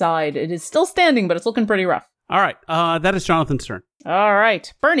in its side. It is still standing, but it's looking pretty rough. All right, that is Jonathan's turn. All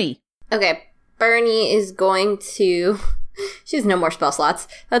right, Bernie. Okay, Bernie is going to... She has no more spell slots.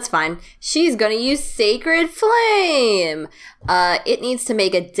 That's fine. She's going to use Sacred Flame. It needs to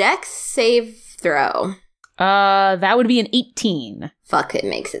make a Dex save throw. That would be an 18. Fuck, it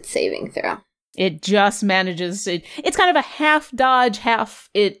makes it saving throw. It just manages. It's kind of a half dodge, half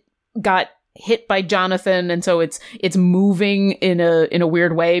it got hit by Jonathan, and so it's moving in a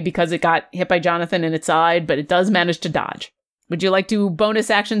weird way because it got hit by Jonathan in its side, but it does manage to dodge. Would you like to bonus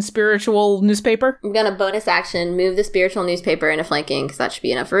action spiritual newspaper? I'm going to bonus action, move the spiritual newspaper into flanking, because that should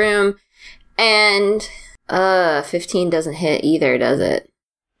be enough room. And 15 doesn't hit either, does it?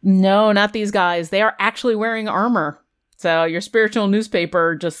 No, not these guys. They are actually wearing armor. So your spiritual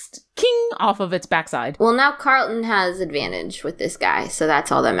newspaper just king off of its backside. Well, now Carlton has advantage with this guy, so that's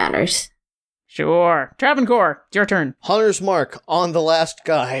all that matters. Sure. Travancore, it's your turn. Hunter's mark on the last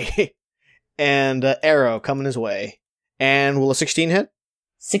guy. And arrow coming his way. And will a 16 hit?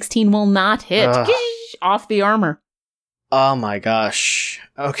 16 will not hit. Off the armor. Oh my gosh.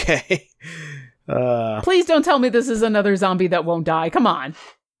 Okay. Please don't tell me this is another zombie that won't die. Come on.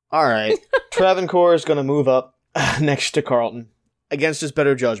 Alright. Travancore is going to move up next to Carlton against his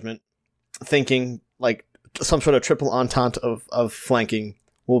better judgment, thinking, some sort of triple entente of flanking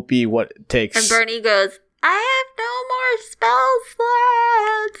will be what it takes. And Bernie goes, I have no more spell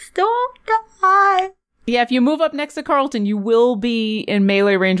slots. Don't die. Yeah, if you move up next to Carlton, you will be in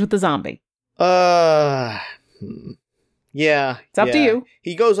melee range with the zombie. Yeah. It's up to you.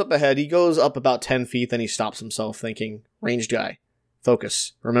 He goes up ahead. He goes up about 10 feet, then he stops himself thinking, ranged guy.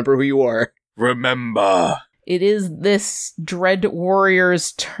 Focus. Remember who you are. Remember. It is this Dread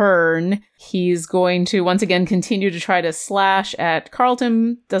Warrior's turn. He's going to once again continue to try to slash at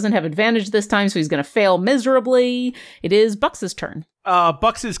Carlton. Doesn't have advantage this time, so he's going to fail miserably. It is Bucks's turn.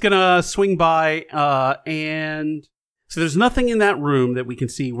 Bucks is gonna swing by, and so there's nothing in that room that we can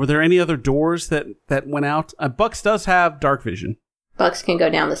see. Were there any other doors that went out? Bucks does have dark vision. Bucks can go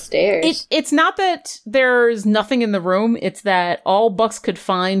down the stairs. It's not that there's nothing in the room. It's that all Bucks could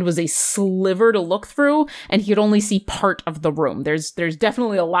find was a sliver to look through, and he could only see part of the room. There's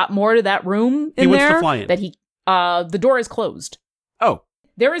definitely a lot more to that room in He there. wants to fly in. That he the door is closed. Oh.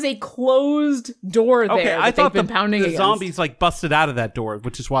 There is a closed door there. Okay, I thought they've been pounding the against. zombies like busted out of that door,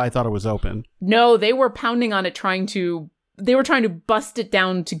 which is why I thought it was open. No, they were pounding on it, they were trying to bust it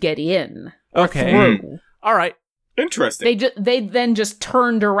down to get in. Or Okay. through. All right. Interesting. They then just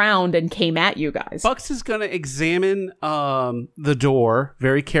turned around and came at you guys. Bucks is going to examine the door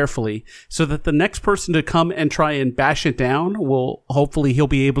very carefully so that the next person to come and try and bash it down he'll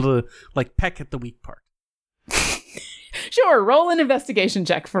be able to like peck at the weak part. Sure, roll an investigation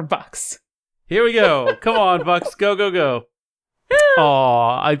check for Bucks. Here we go. Come on, Bucks. Go, go, go.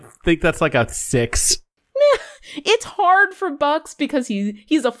 Aw, I think that's like a 6. It's hard for Bucks because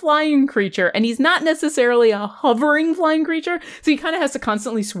he's a flying creature, and he's not necessarily a hovering flying creature, so he kind of has to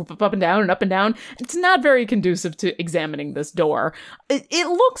constantly swoop up and down and up and down. It's not very conducive to examining this door. It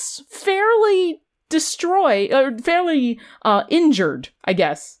looks fairly destroyed, or fairly injured, I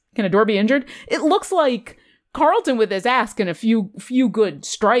guess. Can a door be injured? It looks like Carlton with his axe and a few good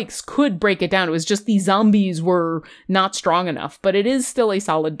strikes could break it down. It was just these zombies were not strong enough, but it is still a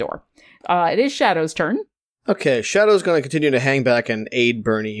solid door. It is Shadow's turn. Okay, Shadow's going to continue to hang back and aid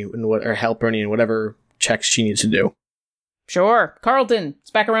Bernie or help Bernie in whatever checks she needs to do. Sure. Carlton,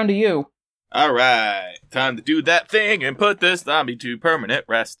 it's back around to you. All right. Time to do that thing and put this zombie to permanent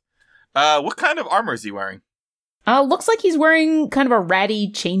rest. What kind of armor is he wearing? Looks like he's wearing kind of a ratty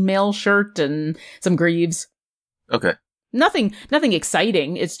chainmail shirt and some greaves. Okay. Nothing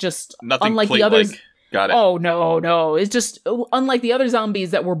exciting. It's just Nothing unlike the plate-like. others. Got it. Oh, no. It's just unlike the other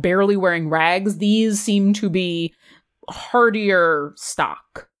zombies that were barely wearing rags, these seem to be hardier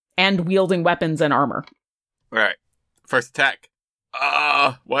stock and wielding weapons and armor. All right. First attack.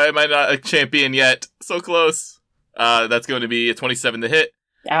 Why am I not a champion yet? So close. That's going to be a 27 to hit.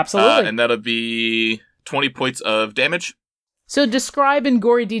 Absolutely. And that'll be 20 points of damage. So describe in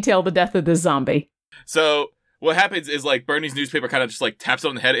gory detail the death of this zombie. So what happens is like Bernie's newspaper kind of just like taps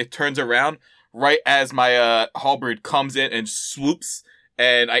on the head. It turns around right as my halberd comes in and swoops,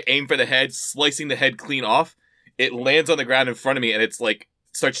 and I aim for the head, slicing the head clean off. It lands on the ground in front of me, and it's like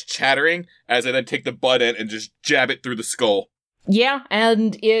starts chattering as I then take the butt end and just jab it through the skull. Yeah,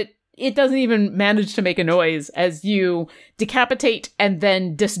 and it doesn't even manage to make a noise as you decapitate and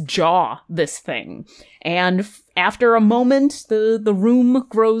then disjaw this thing. And after a moment, the room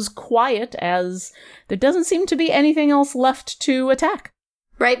grows quiet as there doesn't seem to be anything else left to attack.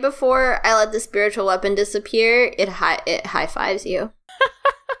 Right before I let the spiritual weapon disappear, it high fives you.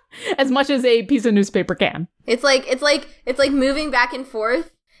 As much as a piece of newspaper can. It's like moving back and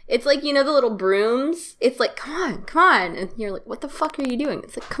forth. It's like, you know, the little brooms. It's like, come on. And you're like, what the fuck are you doing?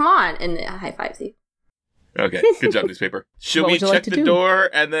 It's like, come on. And it high fives you. Okay, good job, newspaper. Should What we would you check like to the do? door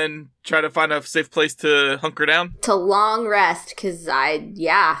and then try to find a safe place to hunker down? To long rest, because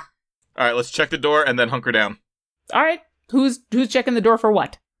yeah. All right, let's check the door and then hunker down. All right. Who's checking the door for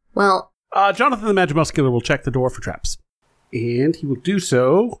what? Well, Jonathan the Magic Muscular will check the door for traps. And he will do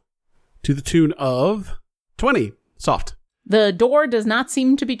so to the tune of 20. Soft. The door does not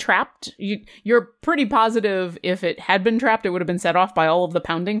seem to be trapped. You're pretty positive if it had been trapped, it would have been set off by all of the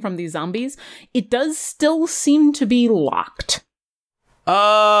pounding from these zombies. It does still seem to be locked.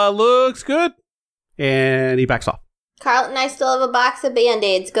 Looks good. And he backs off. Carlton, I still have a box of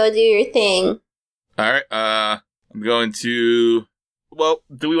Band-Aids. Go do your thing. All right, I'm going to... Well,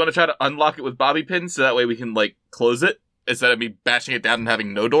 do we want to try to unlock it with bobby pins so that way we can, like, close it instead of me bashing it down and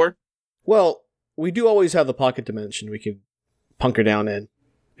having no door? Well, we do always have the pocket dimension we can punker down in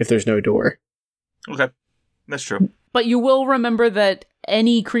if there's no door. Okay, that's true. But you will remember that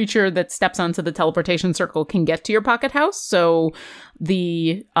any creature that steps onto the teleportation circle can get to your pocket house, so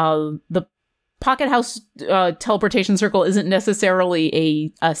the Pocket House teleportation circle isn't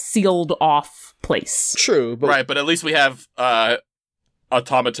necessarily a sealed off place. True, but Right, but at least we have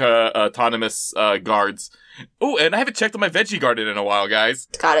autonomous guards. Oh, and I haven't checked on my veggie garden in a while, guys.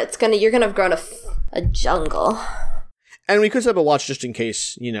 God, you're gonna have grown a jungle. and we could set up a watch just in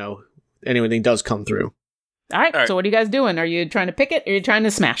case, anything does come through. All right, All right. so what are you guys doing? Are you trying to pick it or are you trying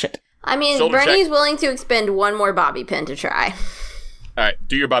to smash it? I mean, Shoulder Bernie's check. willing to expend one more bobby pin to try. All right,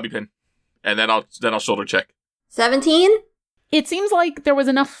 do your bobby pin, and then I'll shoulder check. 17? It seems like there was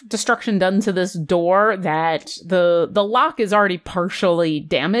enough destruction done to this door that the lock is already partially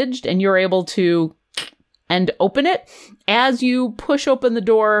damaged, and you're able to open it. As you push open the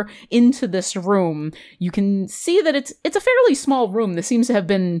door into this room, you can see that it's a fairly small room. This seems to have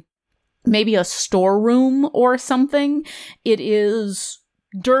been maybe a storeroom or something. It is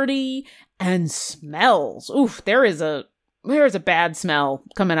dirty and smells. Oof, there's a bad smell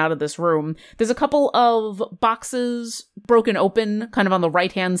coming out of this room. There's a couple of boxes broken open, kind of on the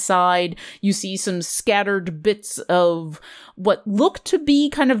right-hand side. You see some scattered bits of what look to be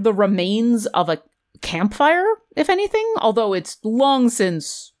kind of the remains of a campfire, if anything, although it's long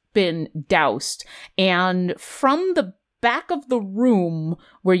since been doused. And from the back of the room,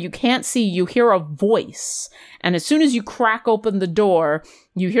 where you can't see, you hear a voice. And as soon as you crack open the door,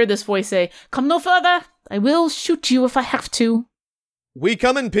 you hear this voice say, "Come no further! I will shoot you if I have to." We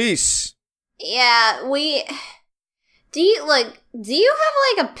come in peace. Yeah, do you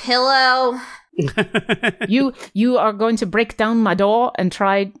have a pillow? You are going to break down my door and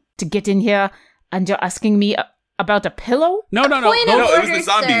try to get in here, and you're asking me about a pillow? No. Point of No, it was order, the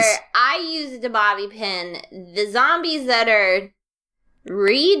zombies. sir. I used a bobby pin. The zombies that are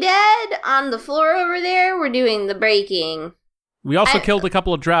re-dead on the floor over there were doing the breaking. We also killed a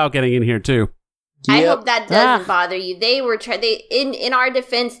couple of drow getting in here, too. I Yep. hope that doesn't Ah. bother you. They were in our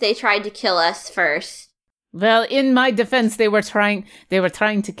defense, they tried to kill us first. Well, in my defense, they were trying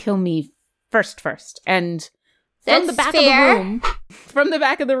to kill me first. And from the That's back fair. from the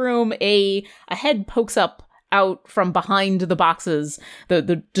back of the room, a head pokes up out from behind the boxes,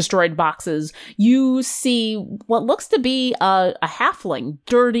 the destroyed boxes. You see what looks to be a halfling,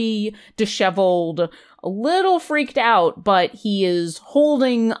 dirty, disheveled, a little freaked out, but he is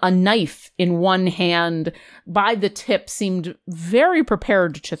holding a knife in one hand. By the tip, seemed very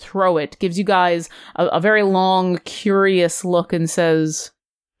prepared to throw it. Gives you guys a very long, curious look and says,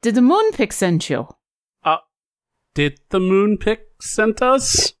 "Did the Moonpick send you?" Did the Moonpick send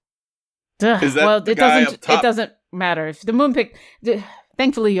us? Ugh, Is that well, the it guy doesn't. up top? It doesn't matter if the Moonpick.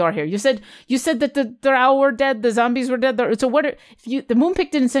 Thankfully, you're here. You said that the drow were dead, the zombies were dead. So what? If the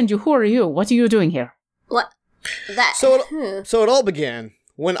Moonpick didn't send you, who are you? What are you doing here? What? That. So it all began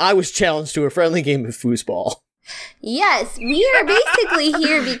when I was challenged to a friendly game of foosball. Yes, we are basically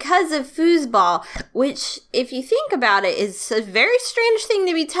here because of foosball, which, if you think about it, is a very strange thing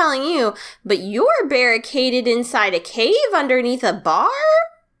to be telling you, but you're barricaded inside a cave underneath a bar?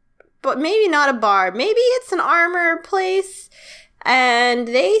 But maybe not a bar. Maybe it's an armor place. And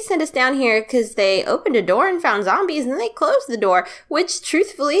they sent us down here because they opened a door and found zombies, and then they closed the door, which,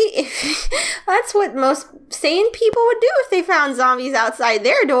 truthfully, that's what most sane people would do if they found zombies outside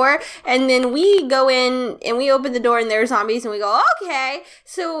their door. And then we go in and we open the door and there's zombies, and we go, okay.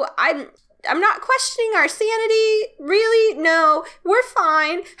 So I'm not questioning our sanity. Really? No, we're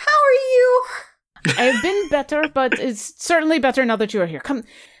fine. How are you? I've been better, but it's certainly better now that you are here.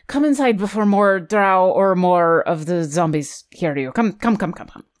 Come inside before more drow or more of the zombies hear you. Come.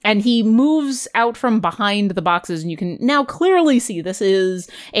 And he moves out from behind the boxes, and you can now clearly see this is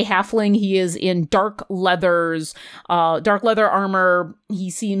a halfling. He is in dark leather armor. He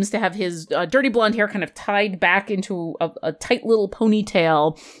seems to have his dirty blonde hair kind of tied back into a tight little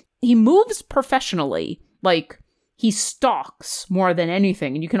ponytail. He moves professionally, like he stalks more than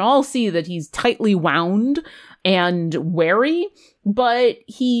anything. And you can all see that he's tightly wound and wary, but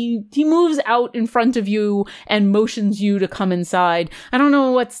he moves out in front of you and motions you to come inside. I don't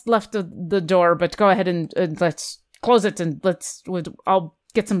know what's left of the door, but go ahead and let's close it, and I'll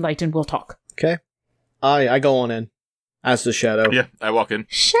get some light and we'll talk. Okay. I go on in as the shadow. Yeah, I walk in.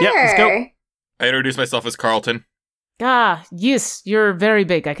 Sure. Yeah, let's go. I introduce myself as Carlton. Ah, yes, you're very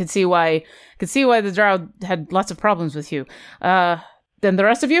big. I could see why the drow had lots of problems with you. Then the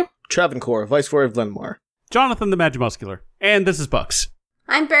rest of you? Travancore, Viceroy of Glenmar. Jonathan the Magimuscular. And this is Bucks.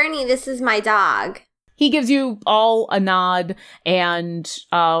 I'm Bernie. This is my dog. He gives you all a nod and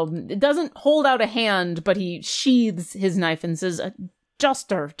doesn't hold out a hand, but he sheathes his knife and says,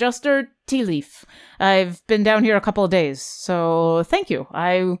 Juster Tea Leaf. I've been down here a couple of days, so thank you.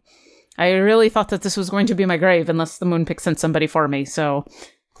 I really thought that this was going to be my grave unless the Moonpick sent somebody for me, so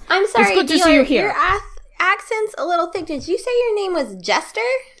I'm sorry, It's good to see you here. Your accent's a little thick. Did you say your name was Jester?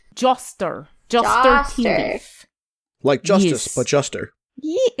 Joster Joster. Tea Leaf. Like Justice, Yes. but Juster.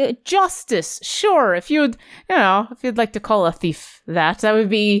 Yeah, justice, sure. If you'd like to call a thief that would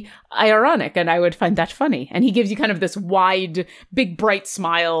be ironic, and I would find that funny. And he gives you kind of this wide, big, bright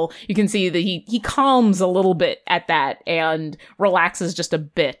smile. You can see that he calms a little bit at that and relaxes just a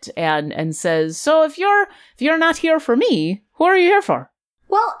bit and says, "So if you're not here for me, who are you here for?"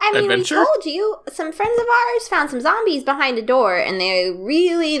 Well, I mean, Adventure? we told you, some friends of ours found some zombies behind a door, and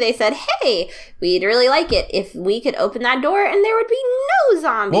they said, hey, we'd really like it if we could open that door and there would be no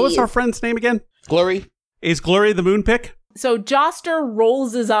zombies. What was our friend's name again? Glory. Is Glory the Moonpick? So Joster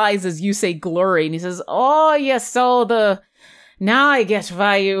rolls his eyes as you say glory, and he says, "Oh, yes, so now I get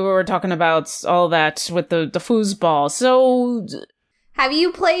why you were talking about all that with the foosball. So, Have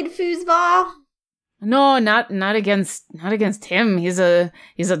you played foosball? no, not against him. He's a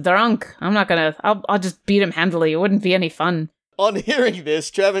drunk. I'll just beat him handily. It wouldn't be any fun." On hearing this,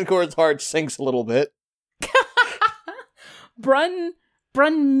 Travancore's heart sinks a little bit.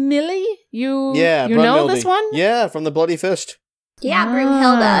 Brunmilly? You Yeah, know Brunmildy. this one? Yeah, from the Bloody Fist. Yeah,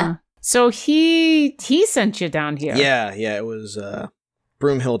 Broomhilda. Ah. So he sent you down here. Yeah, it was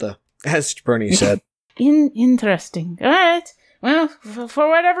Broomhilda, as Bernie said. Interesting. All right. Well, for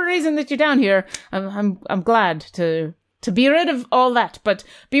whatever reason that you're down here, I'm glad to be rid of all that. But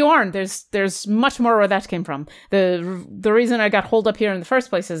be warned, there's much more where that came from. The reason I got holed up here in the first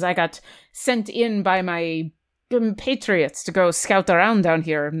place is I got sent in by my patriots to go scout around down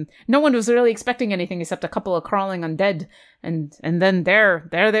here, and no one was really expecting anything except a couple of crawling undead, and then there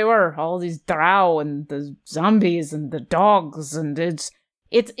they were, all these drow and the zombies and the dogs, and it's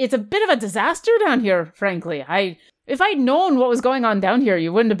a bit of a disaster down here, frankly. If I'd known what was going on down here,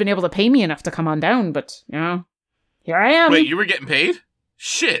 you wouldn't have been able to pay me enough to come on down, but here I am. Wait, you were getting paid?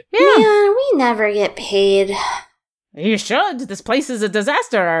 Shit. Yeah, Man, we never get paid. you should. This place is a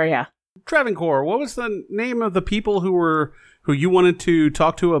disaster area. Travancore, what was the name of the people who you wanted to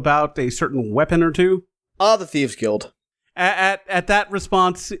talk to about a certain weapon or two? The Thieves Guild. At that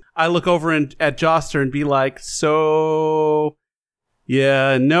response, I look over at Joster and be like, "So,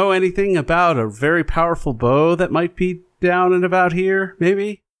 yeah, know anything about a very powerful bow that might be down and about here?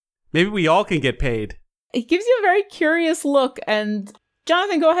 Maybe we all can get paid." It gives you a very curious look, and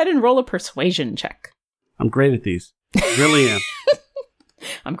Jonathan, go ahead and roll a persuasion check. I'm great at these. Really am.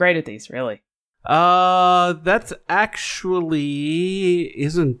 I'm great at these, really. That's actually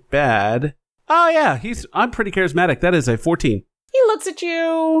isn't bad. Oh yeah, I'm pretty charismatic. That is a 14. He looks at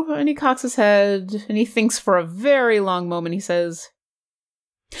you, and he cocks his head, and he thinks for a very long moment. He says,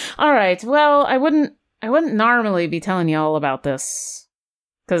 "All right, well, I wouldn't normally be telling you all about this,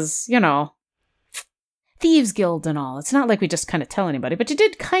 because, Thieves Guild and all. It's not like we just kind of tell anybody, but you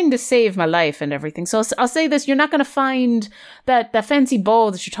did kind of save my life and everything. So I'll say this, you're not going to find that fancy bow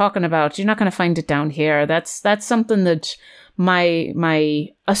that you're talking about. You're not going to find it down here. That's something that my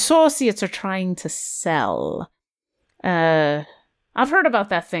associates are trying to sell. I've heard about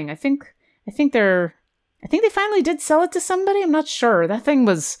that thing. I think they finally did sell it to somebody. I'm not sure. That thing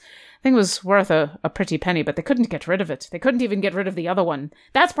was worth a pretty penny, but they couldn't get rid of it. They couldn't even get rid of the other one.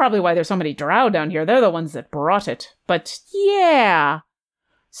 That's probably why there's so many drow down here. They're the ones that brought it. But yeah.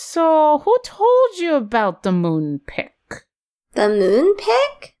 So who told you about the Moonpick? The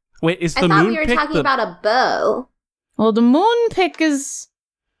Moonpick? Wait, is I the thought Moonpick we were talking about a bow. Well, the Moonpick is...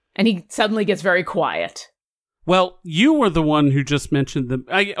 And he suddenly gets very quiet. Well, you were the one who just mentioned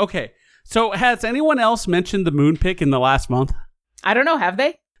the... Okay, so has anyone else mentioned the Moonpick in the last month? I don't know, have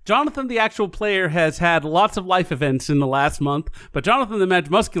they? Jonathan, the actual player, has had lots of life events in the last month, but Jonathan, the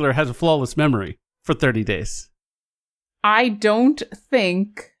Mad Muscular, has a flawless memory for 30 days. I don't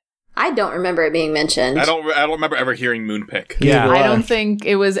remember it being mentioned. I don't remember ever hearing Moonpick. Yeah. I don't think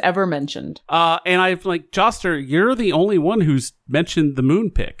it was ever mentioned. And I'm like, Joster, you're the only one who's mentioned the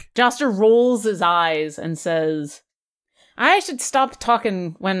Moonpick. Joster rolls his eyes and says, I should stop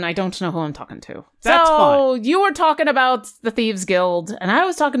talking when I don't know who I'm talking to. That's so, fine. You were talking about the Thieves Guild, and I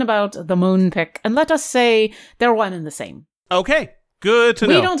was talking about the Moonpick, and let us say they're one and the same. Okay, good to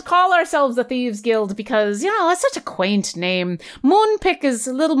know. We don't call ourselves the Thieves Guild because, it's such a quaint name. Moonpick is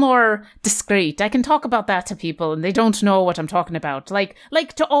a little more discreet. I can talk about that to people, and they don't know what I'm talking about. Like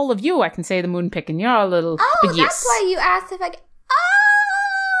to all of you, I can say the Moonpick, and you're a little... Oh, but that's yes. why you asked if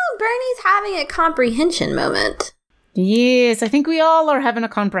Bernie's having a comprehension moment. Yes, I think we all are having a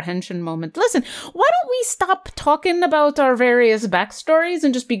comprehension moment. Listen, why don't we stop talking about our various backstories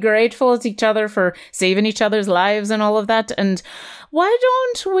and just be grateful to each other for saving each other's lives and all of that? And why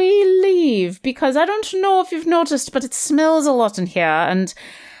don't we leave? Because I don't know if you've noticed, but it smells a lot in here. And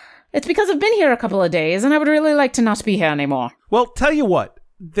It's because I've been here a couple of days, and I would really like to not be here anymore. Well, tell you what,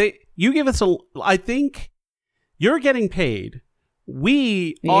 you give us I think you're getting paid.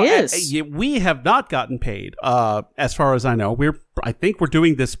 We have not gotten paid, as far as I know. I think we're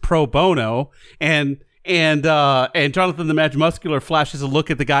doing this pro bono, and Jonathan the Mad Muscular flashes a look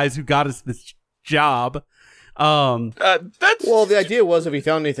at the guys who got us this job. Well, the idea was if we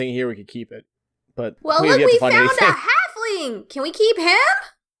found anything here, we could keep it. But well, we look, have to we find found anything. a halfling. Can we keep him?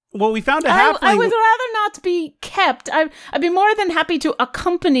 Well, we found a halfling. I would rather not be kept. I'd be more than happy to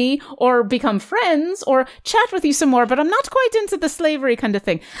accompany or become friends or chat with you some more, but I'm not quite into the slavery kind of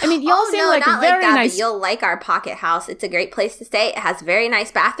thing. I mean, y'all seem like not very like that, nice. But you'll like our pocket house. It's a great place to stay. It has very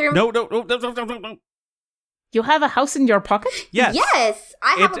nice bathroom. No. You have a house in your pocket? Yes. Yes,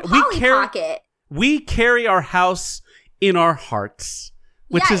 I have a Polly Pocket. We carry our house in our hearts,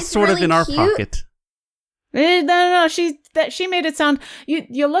 which Yeah, is it's sort of really in our cute. pocket. No. She made it sound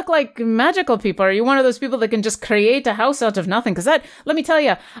you look like magical people. Are you one of those people that can just create a house out of nothing? Because let me tell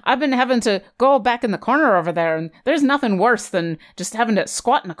you, I've been having to go back in the corner over there, and there's nothing worse than just having to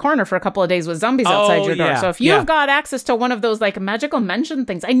squat in a corner for a couple of days with zombies outside your door. Yeah, so if you've got access to one of those like magical mansion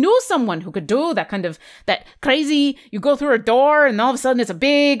things, I knew someone who could do that kind of that crazy. You go through a door, and all of a sudden it's a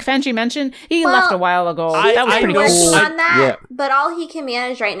big fancy mansion. He left a while ago. That was I pretty know- Working cool. on that, Yeah. but all he can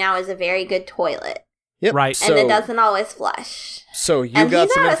manage right now is a very good toilet, Yep. Right. and it doesn't always flush. So you And got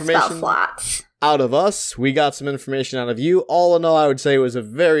he's some out of spell information slots. out of us. We got some information out of you. All in all, I would say it was a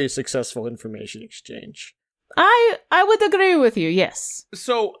very successful information exchange. I would agree with you. Yes.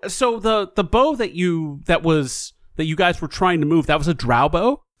 So the bow that you guys were trying to move, that was a drow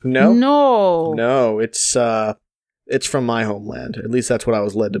bow? No, it's from my homeland. At least that's what I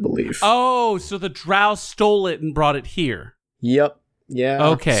was led to believe. Oh, so the drow stole it and brought it here. Yep. Yeah.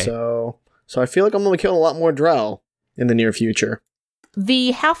 Okay. So I feel like I'm gonna be killing a lot more drow in the near future.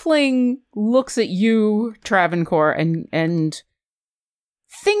 The halfling looks at you, Travancore, and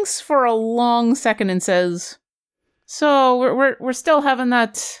thinks for a long second and says, "So we're still having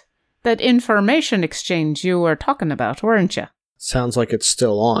that information exchange you were talking about, weren't you?" Sounds like it's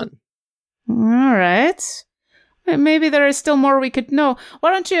still on. All right. Maybe there is still more we could know.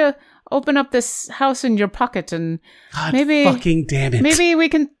 Why don't you open up this house in your pocket and God maybe fucking damn it. Maybe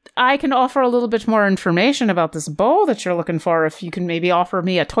I can offer a little bit more information about this bow that you're looking for. If you can maybe offer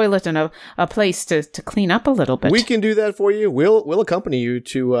me a toilet and a place to clean up a little bit. We can do that for you. We'll accompany you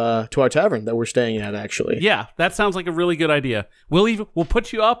to our tavern that we're staying at. Actually, Yeah, that sounds like a really good idea. We'll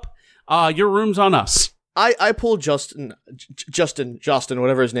put you up. Your room's on us. I pull Justin,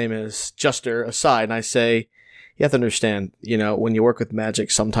 whatever his name is, Juster, aside, and I say, you have to understand, when you work with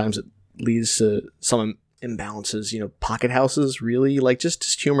magic, sometimes it leads to some imbalances. Pocket houses, really,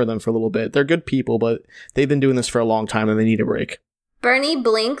 just humor them for a little bit. They're good people, but they've been doing this for a long time and they need a break. Bernie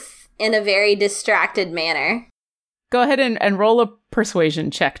blinks in a very distracted manner. Go ahead and roll a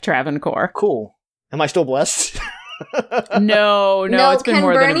persuasion check, Travancore. Cool. Am I still blessed? No, it's been can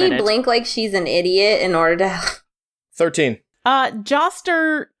more Bernie than a minute. blink like she's an idiot in order to 13.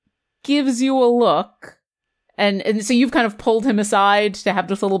 Joster gives you a look, and so you've kind of pulled him aside to have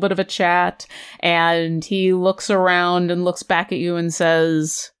just a little bit of a chat, and he looks around and looks back at you and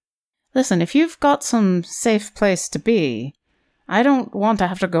says, "Listen, if you've got some safe place to be, I don't want to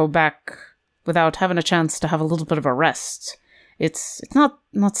have to go back without having a chance to have a little bit of a rest. It's not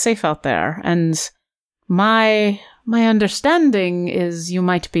safe out there, and my understanding is you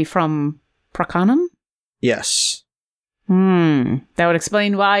might be from Prakanum?" Yes. That would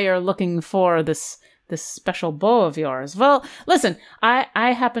explain why you're looking for this special bow of yours. Well, listen, I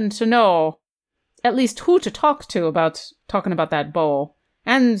happen to know at least who to talk to about talking about that bow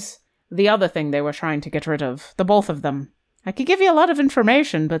and the other thing they were trying to get rid of, the both of them. I could give you a lot of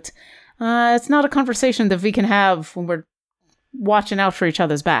information, but it's not a conversation that we can have when we're watching out for each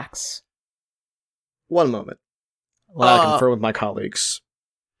other's backs. One moment. While I confer with my colleagues.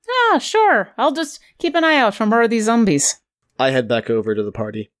 Sure. I'll just keep an eye out for more of these zombies. I head back over to the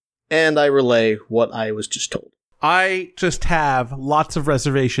party, and I relay what I was just told. I just have lots of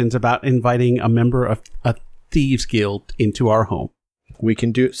reservations about inviting a member of a thieves guild into our home. We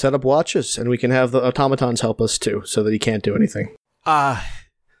can set up watches, and we can have the automatons help us too, so that he can't do anything.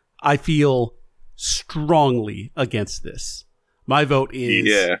 I feel strongly against this. My vote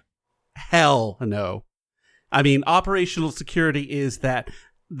is hell no. I mean, operational security is that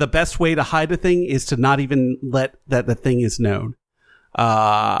the best way to hide a thing is to not even let that the thing is known.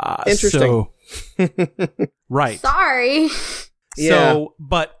 Interesting. So, right. Sorry. So,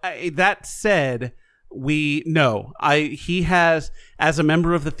 but that said, he has, as a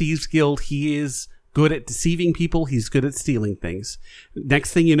member of the Thieves Guild, he is good at deceiving people. He's good at stealing things.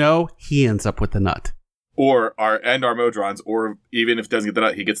 Next thing you know, he ends up with the nut. Or our Modrons, or even if he doesn't get the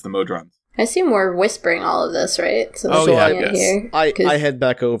nut, he gets the Modrons. I assume we're whispering all of this, right? So Oh, yeah, I hear. I head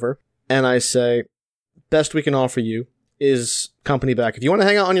back over and I say, best we can offer you is company back. If you want to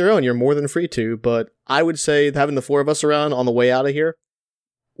hang out on your own, you're more than free to, but I would say having the 4 of us around on the way out of here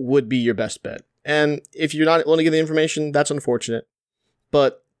would be your best bet. And if you're not willing to give the information, that's unfortunate.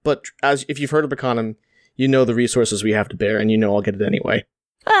 But as if you've heard of Arcanum, you know the resources we have to bear, and you know I'll get it anyway.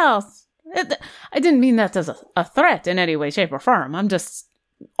 Well, I didn't mean that as a threat in any way, shape, or form. I'm just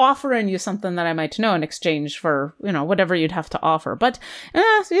offering you something that I might know in exchange for, whatever you'd have to offer. But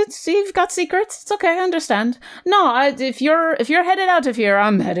you've got secrets. It's okay. I understand. No, if you're headed out of here,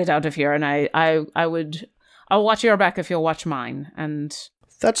 I'm headed out of here, and I'll watch your back if you'll watch mine. And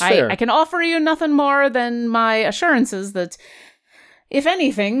that's fair. I can offer you nothing more than my assurances that, if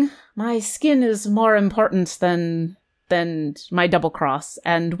anything, my skin is more important than my double cross.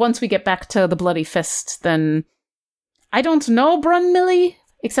 And once we get back to the Bloody Fist, then I don't know Brun Millie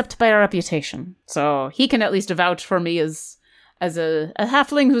except by a reputation. So he can at least vouch for me as a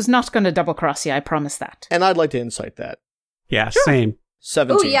halfling who's not going to double cross you. I promise that. And I'd like to insight that. Yeah, sure. Same. Oh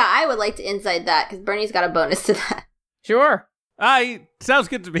 17. yeah, I would like to insight that because Bernie's got a bonus to that. Sure. Sounds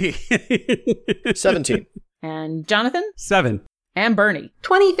good to me. 17. And Jonathan? 7. And Bernie?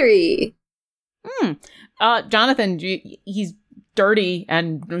 23. Jonathan, he's dirty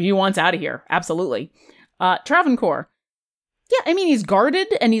and he wants out of here. Absolutely. Travancore. Yeah, I mean, he's guarded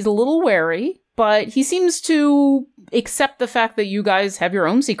and he's a little wary, but he seems to accept the fact that you guys have your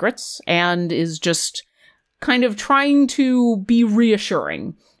own secrets and is just kind of trying to be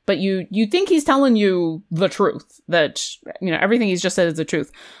reassuring. But you think he's telling you the truth, that, everything he's just said is the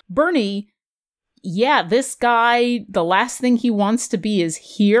truth. Bernie, yeah, this guy, the last thing he wants to be is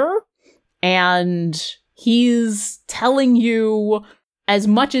here, and he's telling you as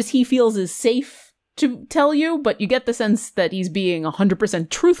much as he feels is safe to tell you, but you get the sense that he's being 100%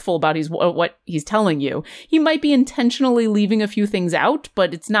 truthful about what he's telling you. He might be intentionally leaving a few things out,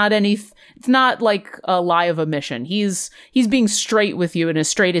 but it's not like a lie of omission. He's being straight with you and as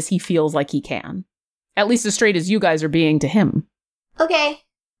straight as he feels like he can. At least as straight as you guys are being to him. Okay.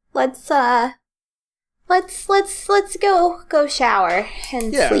 Let's go shower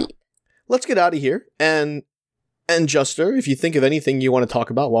and sleep. Let's get out of here. And Juster, if you think of anything you want to talk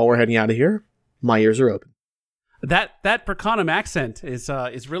about while we're heading out of here, my ears are open. That Percanum accent is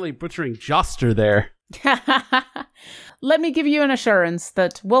really butchering Juster there. Let me give you an assurance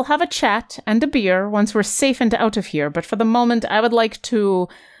that we'll have a chat and a beer once we're safe and out of here, but for the moment I would like to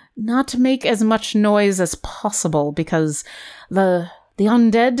not make as much noise as possible, because the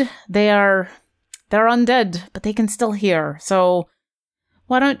undead, they're undead, but they can still hear. So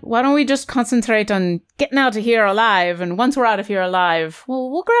why don't we just concentrate on getting out of here alive, and once we're out of here alive,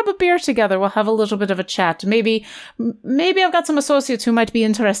 we'll grab a beer together, we'll have a little bit of a chat. Maybe I've got some associates who might be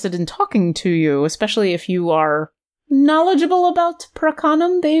interested in talking to you, especially if you are knowledgeable about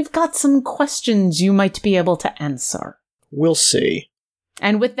Percanum. They've got some questions you might be able to answer. We'll see.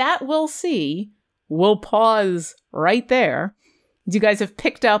 And with that, we'll see. We'll pause right there. You guys have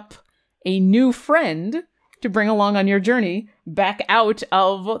picked up a new friend to bring along on your journey back out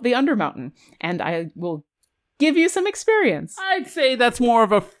of the Undermountain. And I will give you some experience. I'd say that's more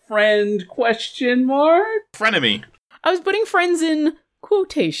of a friend ? Frenemy. I was putting friends in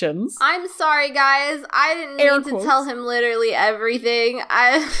quotations. I'm sorry, guys. I didn't mean to tell him literally everything.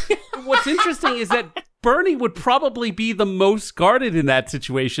 What's interesting is that Bernie would probably be the most guarded in that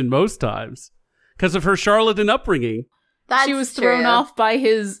situation most times because of her charlatan upbringing. She was thrown off by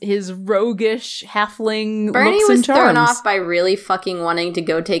his roguish halfling Bernie looks and charms. was thrown off by really fucking wanting to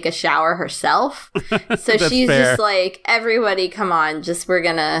go take a shower herself. So she's fair. Just like, everybody, come on, we're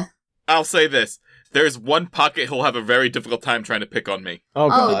gonna... I'll say this. There's one pocket he'll have a very difficult time trying to pick on me. Oh,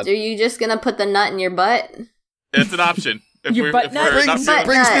 God. Are you just gonna put the nut in your butt? It's an option. Brings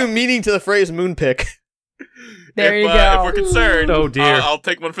new meaning to the phrase moonpick. There you go. If we're concerned, oh dear, I'll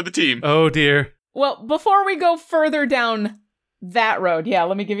take one for the team. Oh dear. Well, before we go further down that road,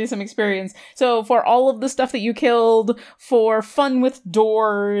 let me give you some experience. So for all of the stuff that you killed, for fun with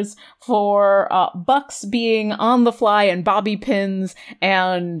doors, for Bucks being on the fly and bobby pins,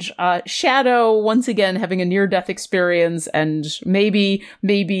 and Shadow once again having a near-death experience and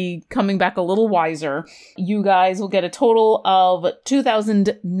maybe coming back a little wiser, you guys will get a total of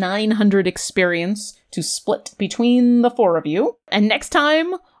 2,900 experience to split between the 4 of you. And next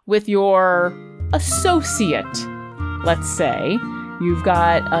time, with your associate, let's say, you've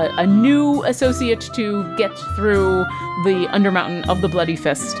got a new associate to get through the Undermountain of the Bloody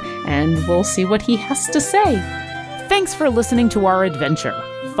Fist, and we'll see what he has to say. Thanks for listening to our adventure.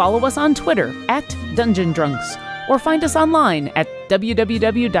 Follow us on Twitter @Dungeon Drunks, or find us online at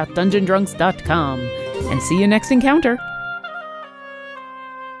www.dungeondrunks.com. And see you next encounter.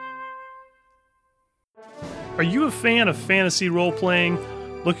 Are you a fan of fantasy role-playing?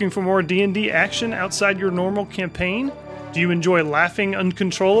 Looking for more D&D action outside your normal campaign? Do you enjoy laughing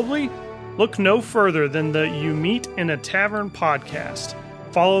uncontrollably? Look no further than the You Meet in a Tavern podcast.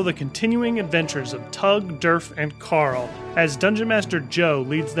 Follow the continuing adventures of Tug, Durf, and Carl as Dungeon Master Joe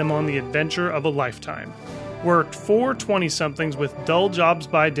leads them on the adventure of a lifetime. We're 4 20-somethings with dull jobs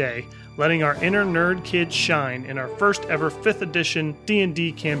by day, letting our inner nerd kids shine in our first ever 5th edition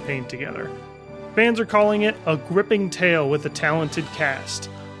D&D campaign together. Fans are calling it a gripping tale with a talented cast,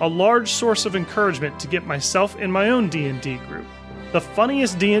 a large source of encouragement to get myself in my own D&D group. The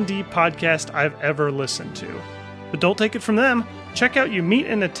funniest D&D podcast I've ever listened to. But don't take it from them. Check out You Meet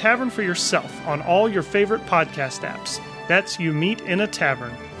in a Tavern for yourself on all your favorite podcast apps. That's You Meet in a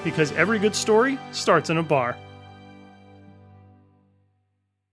Tavern, because every good story starts in a bar.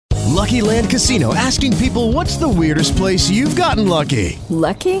 Lucky Land Casino, asking people, what's the weirdest place you've gotten lucky?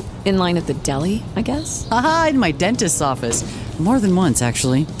 Lucky? In line at the deli, I guess? Aha, in my dentist's office. More than once,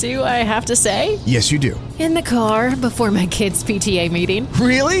 actually. Do I have to say? Yes, you do. In the car before my kids' PTA meeting.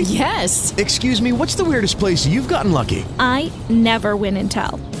 Really? Yes. Excuse me, what's the weirdest place you've gotten lucky? I never win and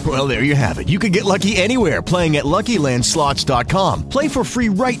tell. Well, there you have it. You can get lucky anywhere, playing at LuckyLandSlots.com. Play for free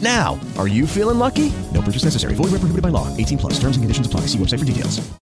right now. Are you feeling lucky? No purchase necessary. Void where prohibited by law. 18+. Terms and conditions apply. See website for details.